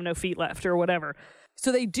walk because you have no feet left or whatever.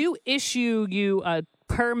 So they do issue you a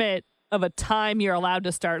permit of a time you're allowed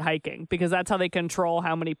to start hiking because that's how they control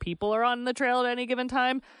how many people are on the trail at any given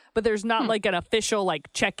time. But there's not like an official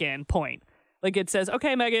like check-in point. Like it says,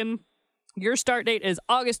 okay, Megan, your start date is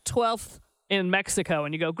August 12th in Mexico.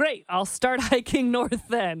 And you go, great, I'll start hiking north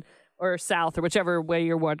then. Or south, or whichever way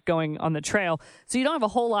you're going on the trail. So you don't have a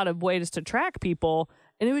whole lot of ways to track people.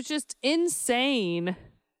 And it was just insane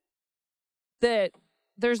that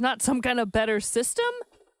there's not some kind of better system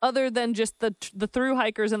other than just the thru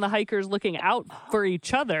hikers and the hikers looking out for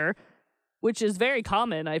each other, which is very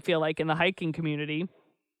common, I feel like, in the hiking community.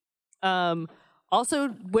 Also,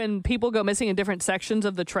 when people go missing in different sections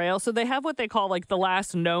of the trail, so they have what they call like the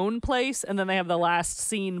last known place, and then they have the last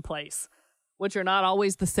seen place, which are not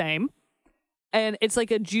always the same. And it's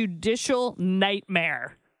like a judicial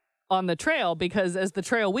nightmare on the trail because as the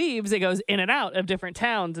trail weaves, it goes in and out of different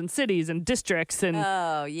towns and cities and districts. And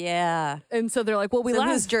oh, yeah. And so they're like, well,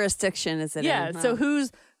 whose jurisdiction is it in? Yeah, so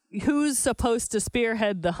who's supposed to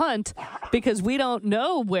spearhead the hunt because we don't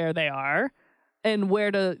know where they are and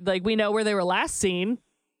where to, like, we know where they were last seen,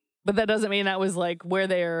 but that doesn't mean that was like where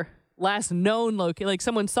they're last known location. Like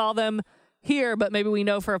someone saw them here, but maybe we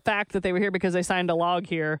know for a fact that they were here because they signed a log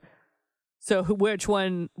here. So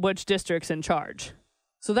which district's in charge?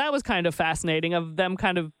 So that was kind of fascinating of them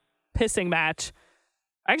kind of pissing match.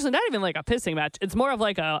 Actually, not even like a pissing match. It's more of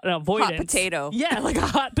like an avoidance. Hot potato. Yeah, like a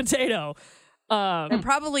hot potato. They're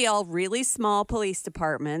probably all really small police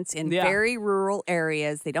departments in very rural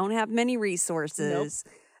areas. They don't have many resources.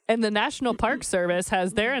 Nope. And the National Park Service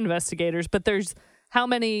has their investigators, but there's how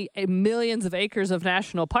many millions of acres of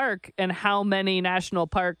national park and how many national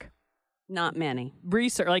park? Not many.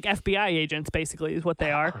 Research, like FBI agents, basically, is what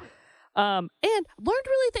they are. And learned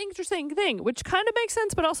really interesting thing, which kind of makes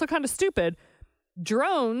sense, but also kind of stupid.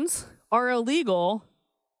 Drones are illegal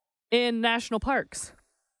in national parks.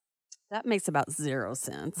 That makes about 0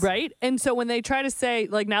 sense. Right? And so when they try to say,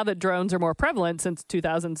 like, now that drones are more prevalent since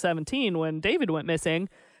 2017 when David went missing,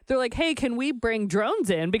 they're like, hey, can we bring drones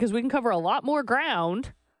in because we can cover a lot more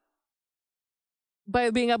ground by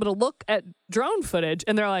being able to look at drone footage?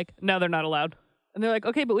 And they're like, no, they're not allowed. And they're like,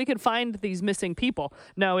 okay, but we could find these missing people.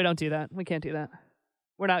 No, we don't do that. We can't do that.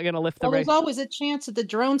 We're not going to lift the Well, there's always a chance that the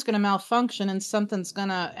drone's going to malfunction and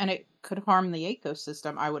and it could harm the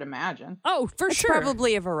ecosystem, I would imagine. Oh, for sure.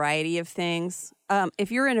 Probably a variety of things.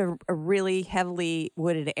 If you're in a really heavily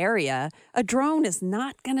wooded area, a drone is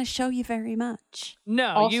not going to show you very much.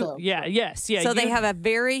 No, yeah. So they have a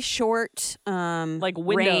very short like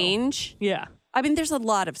window. Range. Yeah. I mean, there's a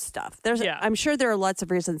lot of stuff. I'm sure there are lots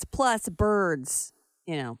of reasons. Plus, birds.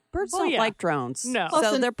 Birds don't like drones. No.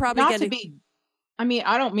 So they're probably going to be. I mean,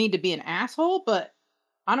 I don't mean to be an asshole, but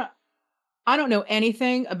I don't know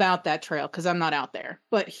anything about that trail because I'm not out there.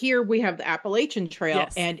 But here we have the Appalachian Trail,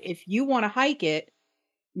 yes. And if you want to hike it,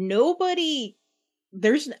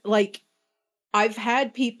 there's like,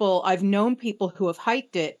 I've known people who have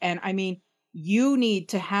hiked it, and I mean, you need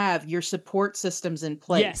to have your support systems in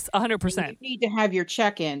place. Yes, 100%. You need to have your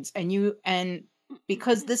check-ins, and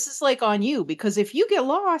because this is like on you, because if you get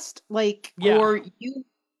lost, or you.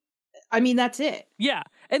 I mean, that's it. Yeah.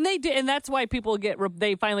 And they did, and that's why people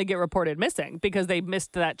they finally get reported missing because they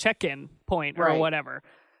missed that check-in point or whatever.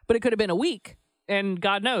 But it could have been a week, and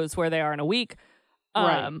God knows where they are in a week.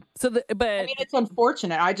 Right. But I mean, it's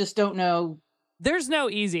unfortunate. I just don't know. There's no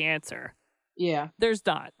easy answer. Yeah. There's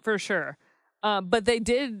not, for sure. But they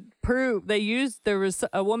did prove there was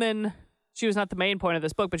a woman. She was not the main point of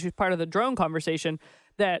this book, but she was part of the drone conversation.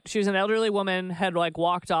 That she was an elderly woman, had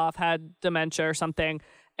walked off, had dementia or something.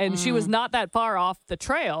 And she was not that far off the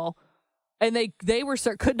trail, and they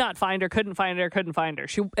could not find her, couldn't find her.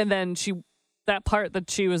 That part that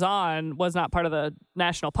she was on was not part of the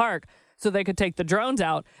national park, so they could take the drones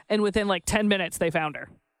out, and within 10 minutes they found her.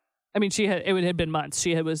 I mean, it had been months.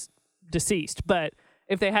 She was deceased, but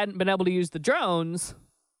if they hadn't been able to use the drones,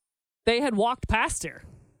 they had walked past her.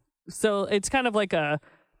 So it's kind of like a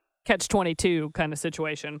catch-22 kind of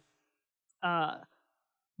situation.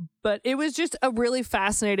 But it was just a really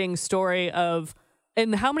fascinating story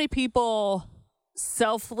and how many people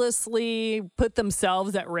selflessly put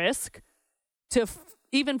themselves at risk to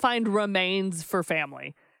even find remains for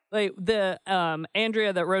family. Like the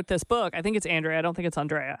Andrea that wrote this book, I think it's Andrea. I don't think it's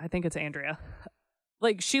Andrea. I think it's Andrea.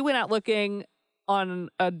 Like she went out looking on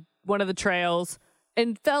one of the trails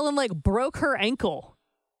and fell and like broke her ankle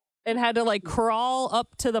and had to like crawl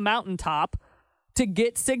up to the mountaintop to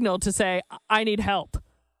get signal to say, I need help.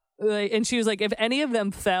 And she was like, if any of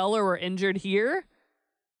them fell or were injured here,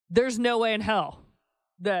 there's no way in hell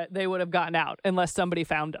that they would have gotten out unless somebody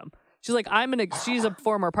found them. She's like, she's a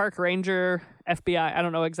former park ranger, FBI. I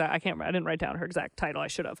don't know I didn't write down her exact title. I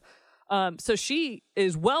should have. So she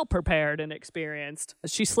is well prepared and experienced.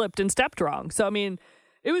 She slipped and stepped wrong. So, I mean,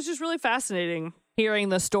 it was just really fascinating hearing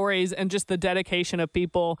the stories and just the dedication of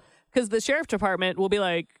people, because the sheriff department will be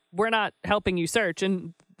like, we're not helping you search.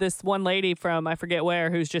 And this one lady from, I forget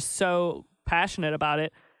where, who's just so passionate about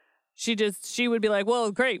it. She would be like,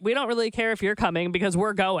 well, great. We don't really care if you're coming because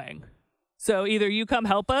we're going. So either you come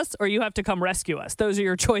help us or you have to come rescue us. Those are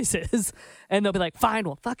your choices. And they'll be like, fine,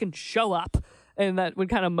 we'll fucking show up. And that would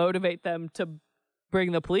kind of motivate them to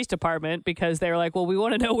bring the police department, because they were like, well, we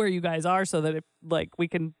want to know where you guys are so that we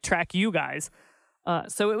can track you guys.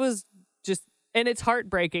 So it was just, and it's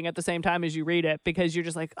heartbreaking at the same time as you read it, because you're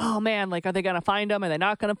just like, oh man, like, are they going to find them? Are they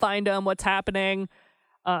not going to find them? What's happening?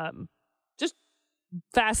 Just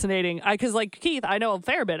fascinating. Because like Keith, I know a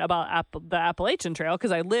fair bit about the Appalachian Trail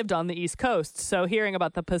because I lived on the East Coast. So hearing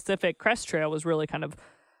about the Pacific Crest Trail was really kind of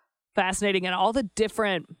fascinating, and all the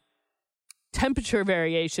different temperature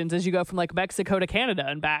variations as you go from like Mexico to Canada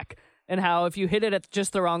and back, and how if you hit it at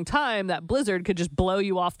just the wrong time, that blizzard could just blow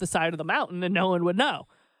you off the side of the mountain and no one would know.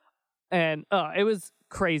 And it was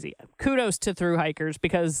crazy. Kudos to thru hikers,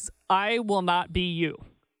 because I will not be you.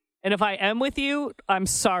 And if I am with you, I'm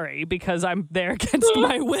sorry, because I'm there against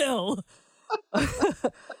my will.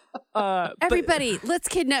 Everybody, let's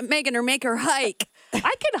kidnap Megan or make her hike. I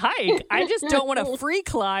can hike. I just don't want to free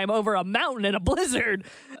climb over a mountain in a blizzard.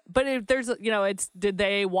 But if there's, did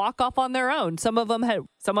they walk off on their own? Some of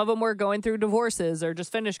them were going through divorces or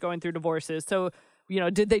just finished going through divorces. So,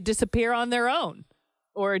 did they disappear on their own?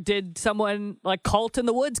 Or did someone like cult in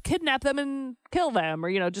the woods kidnap them and kill them?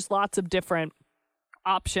 Or, just lots of different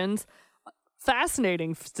options.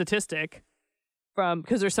 Fascinating statistic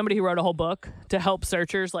because there's somebody who wrote a whole book to help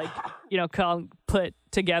searchers, put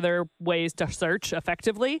together ways to search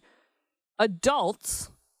effectively.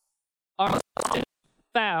 Adults are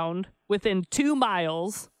found within 2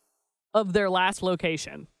 miles of their last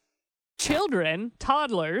location. Children,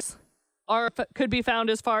 toddlers, could be found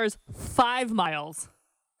as far as 5 miles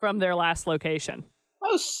from their last location.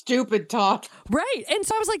 Oh, stupid talk. Right. And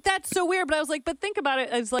so I was like, that's so weird. But I was like, but think about it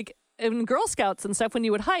as like in Girl Scouts and stuff, when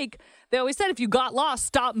you would hike, they always said if you got lost,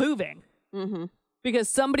 stop moving. Mm-hmm. Because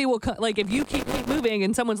somebody will, if you keep moving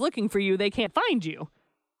and someone's looking for you, they can't find you.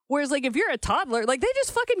 Whereas, like, if you're a toddler, like, they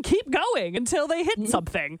just fucking keep going until they hit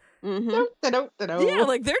something. Mm-hmm. Yeah,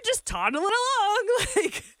 like, they're just toddling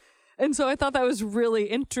along. And so I thought that was really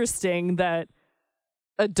interesting that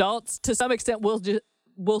adults, to some extent,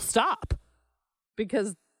 will stop.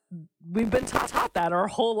 Because we've been taught that our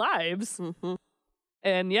whole lives. Mm-hmm.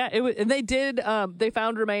 And yeah, and they did. They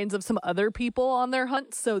found remains of some other people on their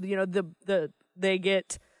hunts, so they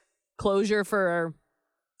get closure for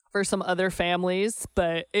some other families.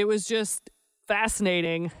 But it was just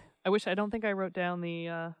fascinating. I don't think I wrote down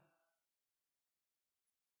the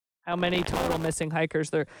how many total missing hikers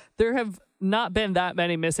there. There have not been that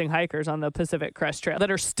many missing hikers on the Pacific Crest Trail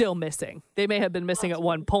that are still missing. They may have been missing at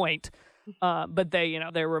one point, but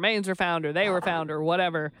their remains were found, or they were found, or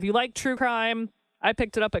whatever. If you like true crime, I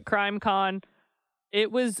picked it up at CrimeCon.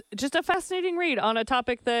 It was just a fascinating read on a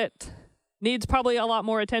topic that needs probably a lot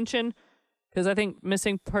more attention, because I think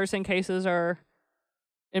missing person cases are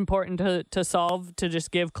important to solve, to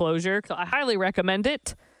just give closure. So I highly recommend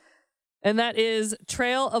it. And that is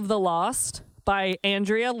Trail of the Lost by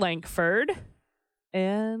Andrea Lankford.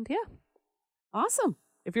 And yeah. Awesome.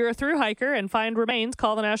 If you're a thru hiker and find remains,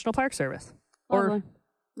 call the National Park Service.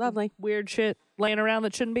 Lovely. Or weird shit laying around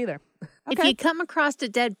that shouldn't be there. If you come across a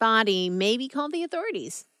dead body, maybe call the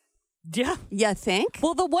authorities. Yeah. You think?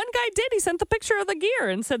 Well, the one guy did. He sent the picture of the gear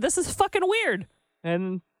and said, this is fucking weird.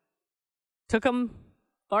 And took him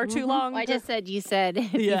far too long. I just said, you said,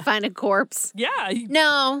 if you find a corpse. Yeah.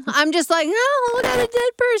 No, I'm just like, oh, look at a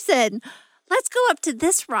dead person. Let's go up to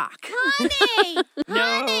this rock. Honey,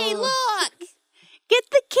 honey, look. Get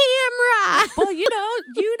the camera. Well, you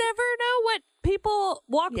never know what people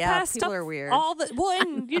walk past. People stuff are weird.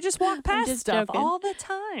 And you just walk past just stuff joking. all the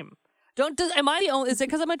time. Am I the only? Is it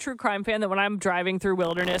because I'm a true crime fan that when I'm driving through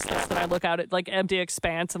wilderness that I look out at like empty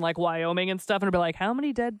expanse and like Wyoming and stuff and I'll be like, how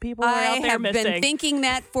many dead people are out there missing? I have been thinking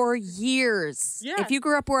that for years. Yeah. If you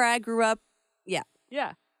grew up where I grew up, yeah.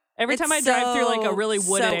 Yeah. Every time I drive through like a really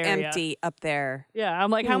wooded area. empty up there. Yeah.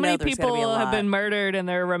 I'm like, how many people have been murdered and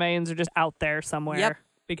their remains are just out there somewhere? Yep.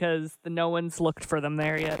 Because no one's looked for them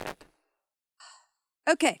there yet.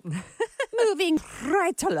 Okay. Moving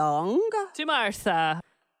right along. To Martha.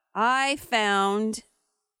 I found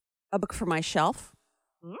a book for my shelf.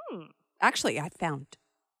 Actually, I found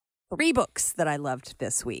 3 books that I loved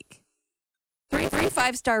this week. 3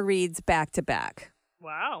 5-star reads back to back.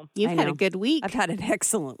 Wow. You've had a good week. I've had an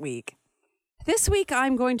excellent week. This week,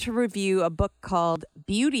 I'm going to review a book called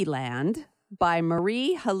Beautyland by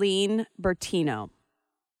Marie-Helene Bertino.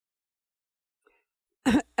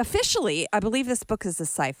 Officially, I believe this book is a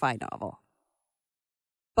sci-fi novel.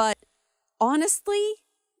 But honestly,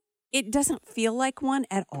 it doesn't feel like one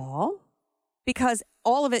at all because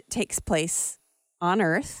all of it takes place on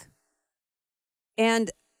Earth. And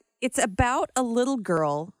it's about a little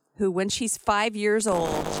girl who, when she's 5 years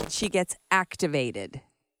old, she gets activated.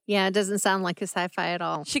 Yeah, it doesn't sound like a sci-fi at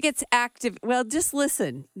all. She gets active. Well, just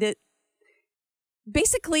listen.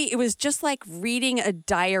 Basically, it was just like reading a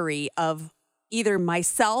diary of either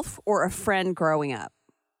myself or a friend growing up.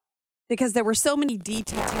 Because there were so many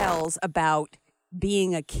details about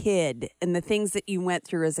being a kid and the things that you went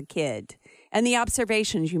through as a kid and the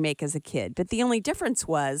observations you make as a kid. But the only difference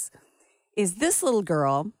is this little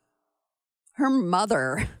girl, her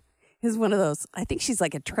mother is one of those, I think she's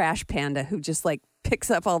like a trash panda who just like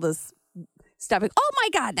picks up all this stuff. Like, oh my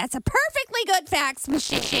God, that's a perfectly good fax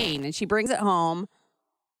machine. And she brings it home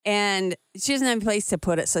and she doesn't have a place to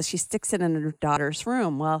put it. So she sticks it in her daughter's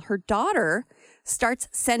room. Well, her daughter starts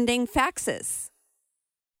sending faxes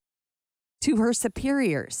to her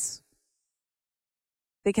superiors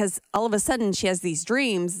because all of a sudden she has these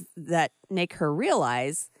dreams that make her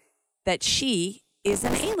realize that she is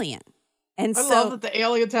an alien. And I love that the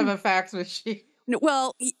aliens have a fax machine.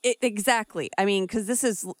 Well, exactly. I mean, because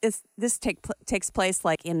this takes place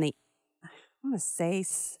like in the, I want to say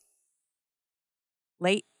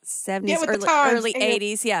late 70s, early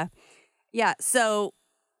 80s. Yeah. Yeah. So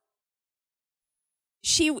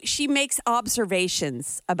she makes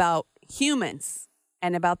observations about humans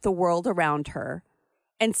and about the world around her.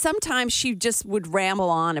 And sometimes she just would ramble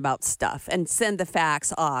on about stuff and send the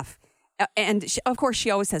fax off. And of course,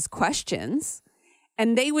 she always has questions.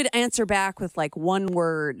 And they would answer back with like one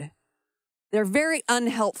word. They're very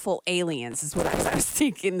unhelpful aliens is what I was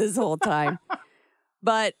thinking this whole time.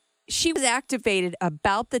 But she was activated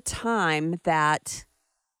about the time that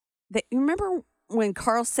you remember when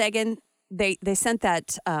Carl Sagan, they sent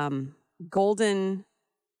that golden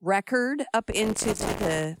record up into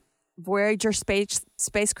the Voyager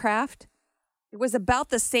spacecraft. It was about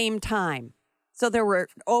the same time. So there were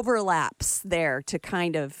overlaps there to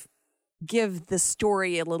kind of give the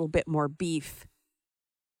story a little bit more beef.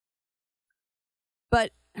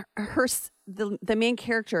 But the main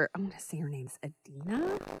character, I'm going to say her name's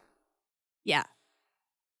Adina. Yeah.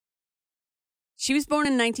 She was born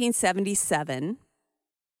in 1977.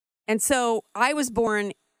 And so I was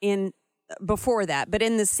born before that, but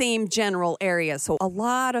in the same general area. So a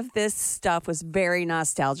lot of this stuff was very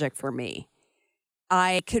nostalgic for me.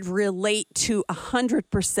 I could relate to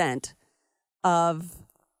 100% of,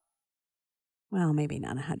 well, maybe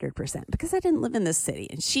not 100%, because I didn't live in this city,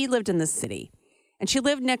 and she lived in this city. And she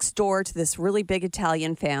lived next door to this really big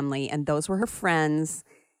Italian family, and those were her friends.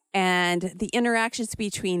 And the interactions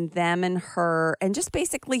between them and her, and just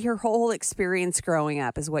basically her whole experience growing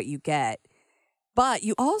up is what you get. But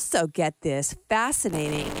you also get this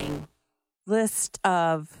fascinating list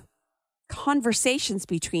of conversations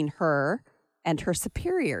between her and her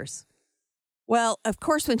superiors. Well, of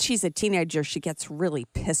course, when she's a teenager, she gets really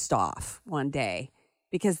pissed off one day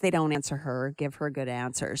because they don't answer her, give her good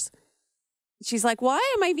answers. She's like, why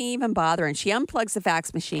am I even bothering? She unplugs the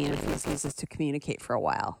fax machine and refuses to communicate for a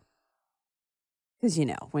while. Because, you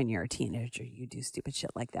know, when you're a teenager, you do stupid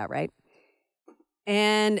shit like that, right?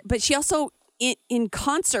 But she also, in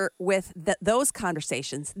concert with those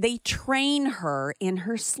conversations, they train her in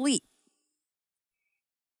her sleep.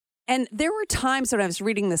 And there were times when I was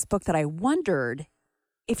reading this book that I wondered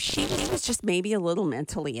if she was just maybe a little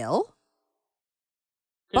mentally ill.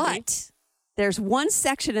 But there's one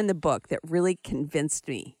section in the book that really convinced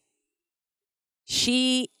me.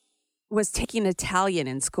 She was taking Italian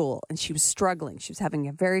in school and she was struggling. She was having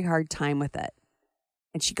a very hard time with it.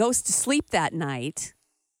 And she goes to sleep that night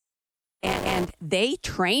and they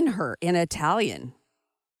train her in Italian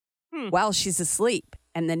while she's asleep.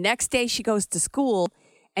 And the next day she goes to school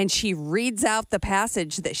and she reads out the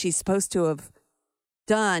passage that she's supposed to have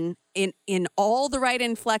done in all the right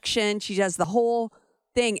inflection. She does the whole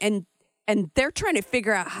thing. And they're trying to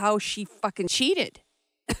figure out how she fucking cheated.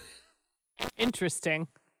 Interesting.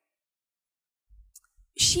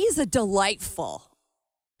 She's a delightful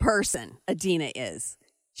person, Adina is.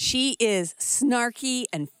 She is snarky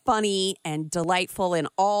and funny and delightful in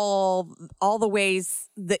all the ways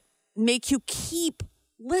that make you keep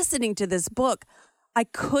listening to this book. I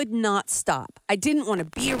could not stop. I didn't want to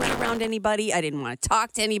be around anybody. I didn't want to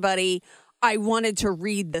talk to anybody. I wanted to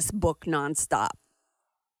read this book nonstop.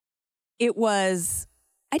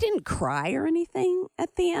 I didn't cry or anything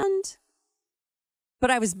at the end,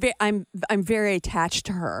 but I'm very attached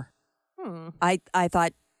to her. I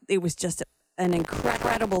thought it was just an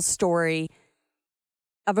incredible story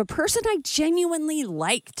of a person I genuinely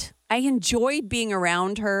liked. I enjoyed being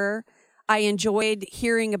around her. I enjoyed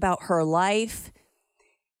hearing about her life.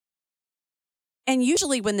 And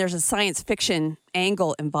usually when there's a science fiction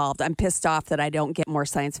angle involved, I'm pissed off that I don't get more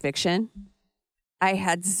science fiction. I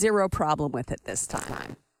had zero problem with it this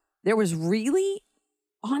time. There was really,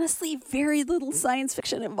 honestly, very little science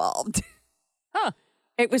fiction involved. Huh.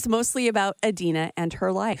 It was mostly about Adina and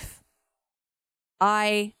her life.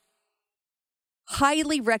 I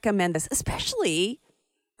highly recommend this, especially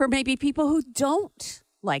for maybe people who don't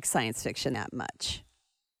like science fiction that much,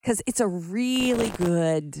 because it's a really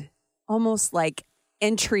good, almost like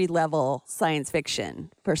entry-level science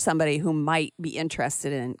fiction for somebody who might be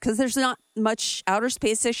interested in, because there's not much outer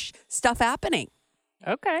space-ish stuff happening.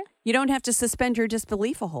 Okay. You don't have to suspend your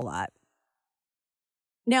disbelief a whole lot.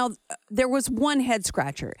 Now, there was one head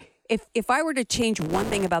scratcher. If I were to change one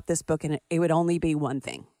thing about this book, and it would only be one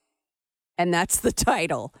thing, and that's the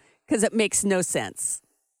title, because it makes no sense.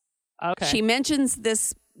 Okay. She mentions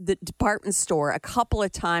the department store a couple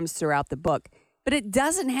of times throughout the book, but it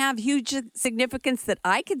doesn't have huge significance that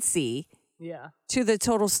I could see to the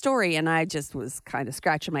total story. And I just was kind of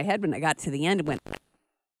scratching my head when I got to the end and went,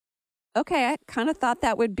 okay, I kind of thought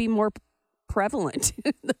that would be more prevalent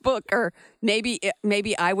in the book, or maybe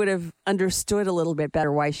I would have understood a little bit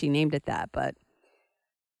better why she named it that. But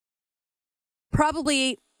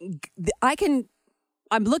probably I'm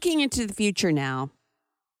looking into the future now.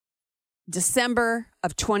 December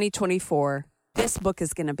of 2024, this book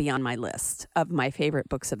is going to be on my list of my favorite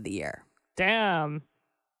books of the year. Damn.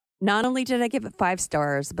 Not only did I give it 5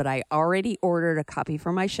 stars, but I already ordered a copy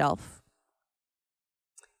for my shelf.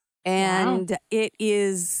 And It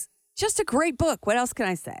is just a great book. What else can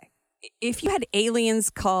I say? If you had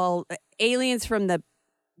aliens from the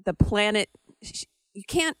planet, you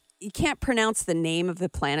can't pronounce the name of the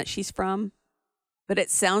planet she's from, but it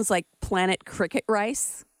sounds like Planet Cricket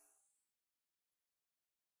Rice.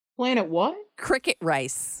 Planet what? Cricket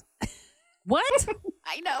Rice. What?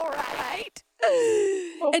 I know, right?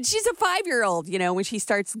 And she's a 5-year-old, when she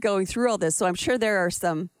starts going through all this. So I'm sure there are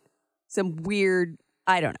some weird,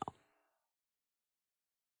 I don't know.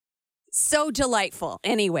 So delightful.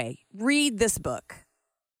 Anyway, read this book.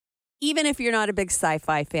 Even if you're not a big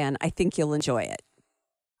sci-fi fan, I think you'll enjoy it.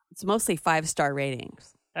 It's mostly 5-star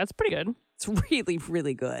ratings. That's pretty good. It's really,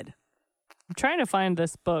 really good. I'm trying to find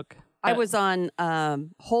this book. I was on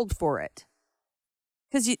hold for it.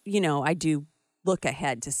 Because, I do look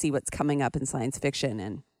ahead to see what's coming up in science fiction.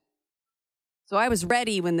 And so I was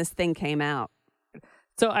ready when this thing came out.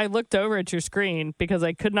 So I looked over at your screen because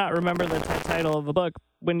I could not remember the title of the book.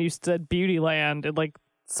 When you said Beautyland, it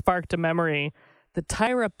sparked a memory. The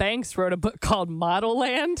Tyra Banks wrote a book called Model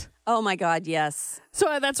Land. Oh my God, yes.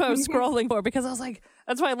 So that's what I was scrolling for, because I was like,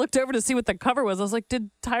 that's why I looked over to see what the cover was. I was like,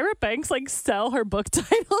 did Tyra Banks sell her book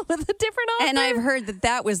title with a different author? And I've heard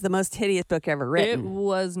that was the most hideous book ever written. It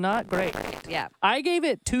was not great. Yeah. I gave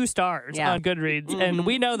it 2 stars on Goodreads, and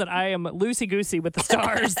we know that I am loosey-goosey with the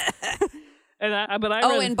stars.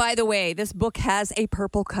 And by the way, this book has a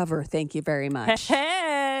purple cover. Thank you very much.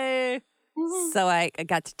 Hey! So I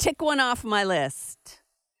got to tick one off my list.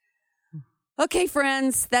 Okay,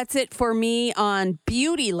 friends, that's it for me on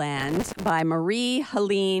Beautyland by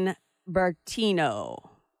Marie-Helene Bertino.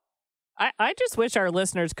 I just wish our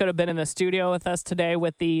listeners could have been in the studio with us today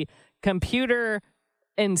with the computer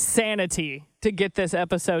insanity to get this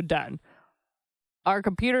episode done. Our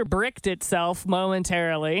computer bricked itself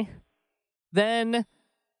momentarily. Then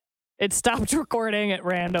it stopped recording at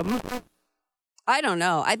random. I don't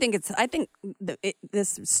know. I think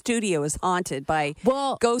this studio is haunted by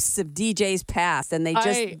ghosts of DJs past, and they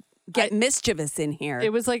just get mischievous in here.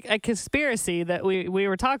 It was like a conspiracy that we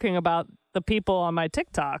were talking about the people on my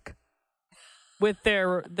TikTok with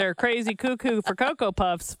their crazy cuckoo for Cocoa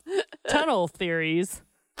Puffs tunnel theories.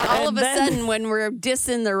 All of And a then- sudden, when we're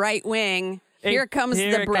dissing the right wing, here comes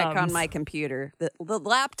here the it brick comes. on my computer. The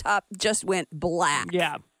laptop just went black.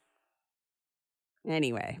 Yeah.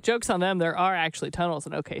 Anyway, Joke's on them. There are actually tunnels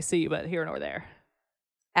in OKC, but here nor there.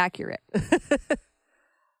 accurate.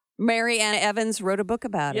 Mary Ann Evans wrote a book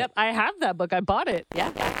about Yep, it. I have that book. I bought it.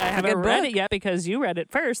 Yeah. I haven't read it yet because you read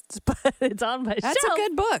it first, but it's on my That's shelf. a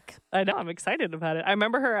good book. I know. I'm excited about it. I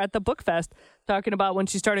remember her at the book fest talking about when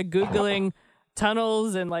she started Googling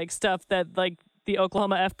tunnels and like stuff that like the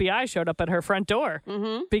Oklahoma FBI showed up at her front door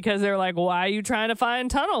because they're like, why are you trying to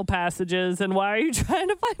find tunnel passages and why are you trying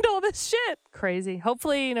to find all this shit? Crazy.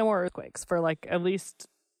 Hopefully no more earthquakes for like at least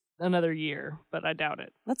another year, but I doubt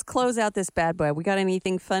it. Let's close out this bad boy. We got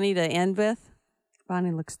anything funny to end with?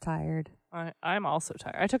 Bonnie looks tired. I'm also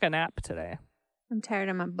tired. I took a nap today. I'm tired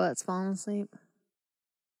and my butt's falling asleep.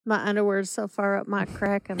 My underwear's so far up my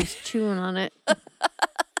crack, I'm just chewing on it.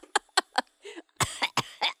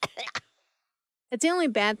 It's the only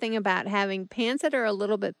bad thing about having pants that are a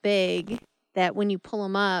little bit big that when you pull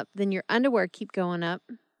them up, then your underwear keep going up.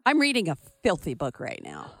 I'm reading a filthy book right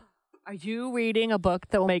now. Are you reading a book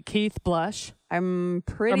that will make Keith blush I'm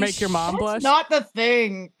pretty or make your mom blush? Not the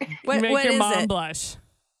thing. What, make what your is mom it? blush.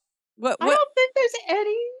 What, I don't think there's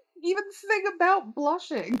any even thing about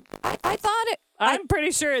blushing. I thought it. I'm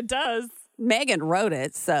pretty sure it does. Megan wrote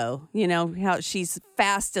it, so you know how she's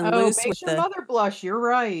fast and Oh, loose with makes your the. mother blush. You're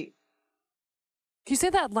right. Can you say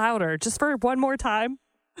that louder just for one more time?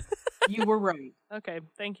 You were right. Okay,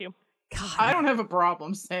 thank you. God, I don't have a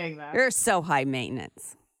problem saying that. you're so high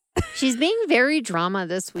maintenance. She's being very drama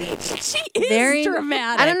this week. She is Very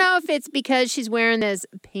dramatic. I don't know if it's because she's wearing this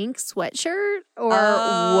pink sweatshirt or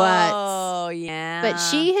what. Oh, yeah. But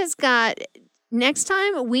she has got. Next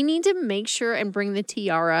time, we need to make sure and bring the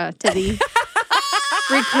tiara to the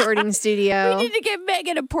recording studio. We need to get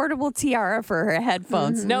Megan a portable tiara for her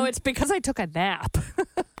headphones. No, it's because I took a nap.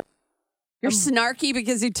 You're snarky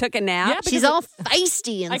because you took a nap. Yeah, She's all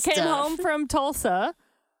feisty and I stuff. came home from Tulsa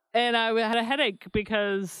and I had a headache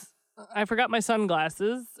because I forgot my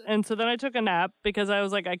sunglasses. And so then I took a nap because I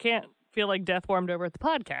was like, I can't feel like death warmed over at the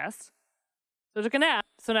podcast. So I took a nap.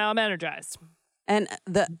 So now I'm energized. And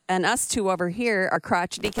us two over here are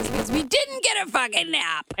crotchety because we didn't get a fucking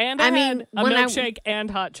nap. And I I mean, had a when I- milkshake and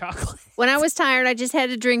hot chocolate. When I was tired, I just had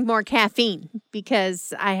to drink more caffeine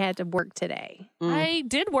because I had to work today. I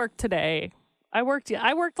did work today. I worked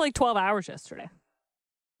like 12 hours yesterday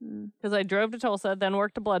because I drove to Tulsa, then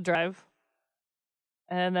worked a blood drive,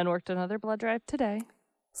 and then worked another blood drive today.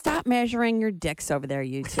 Stop measuring your dicks over there,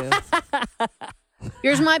 you two.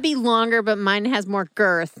 Yours might be longer, but mine has more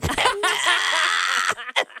girth.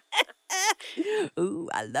 Ooh,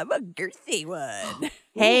 I love a girthy one.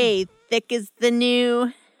 Hey, thick is the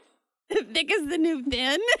new. Thick as the new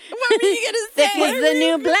thin? What were you going to say? Thick is the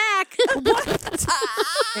new black.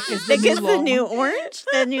 Thick is the long. new orange.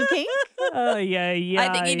 The new pink. Oh, yeah.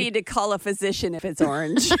 I think you need to call a physician if it's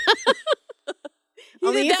orange.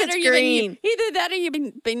 Only if it's green. Either that or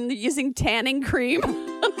you've been using tanning cream.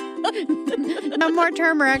 No more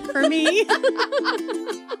turmeric for me.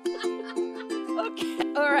 Okay.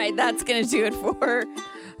 All right, that's going to do it for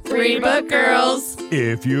Three Book Girls.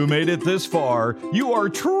 If you made it this far, you are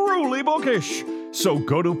truly bookish. So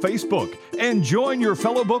go to Facebook and join your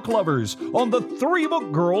fellow book lovers on the 3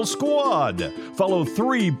 Book Girls Squad. Follow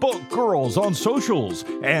 3 Book Girls on socials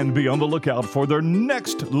and be on the lookout for their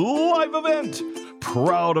next live event.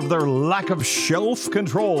 Proud of their lack of shelf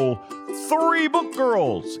control, 3 Book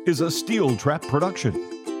Girls is a Steel Trap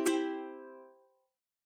production.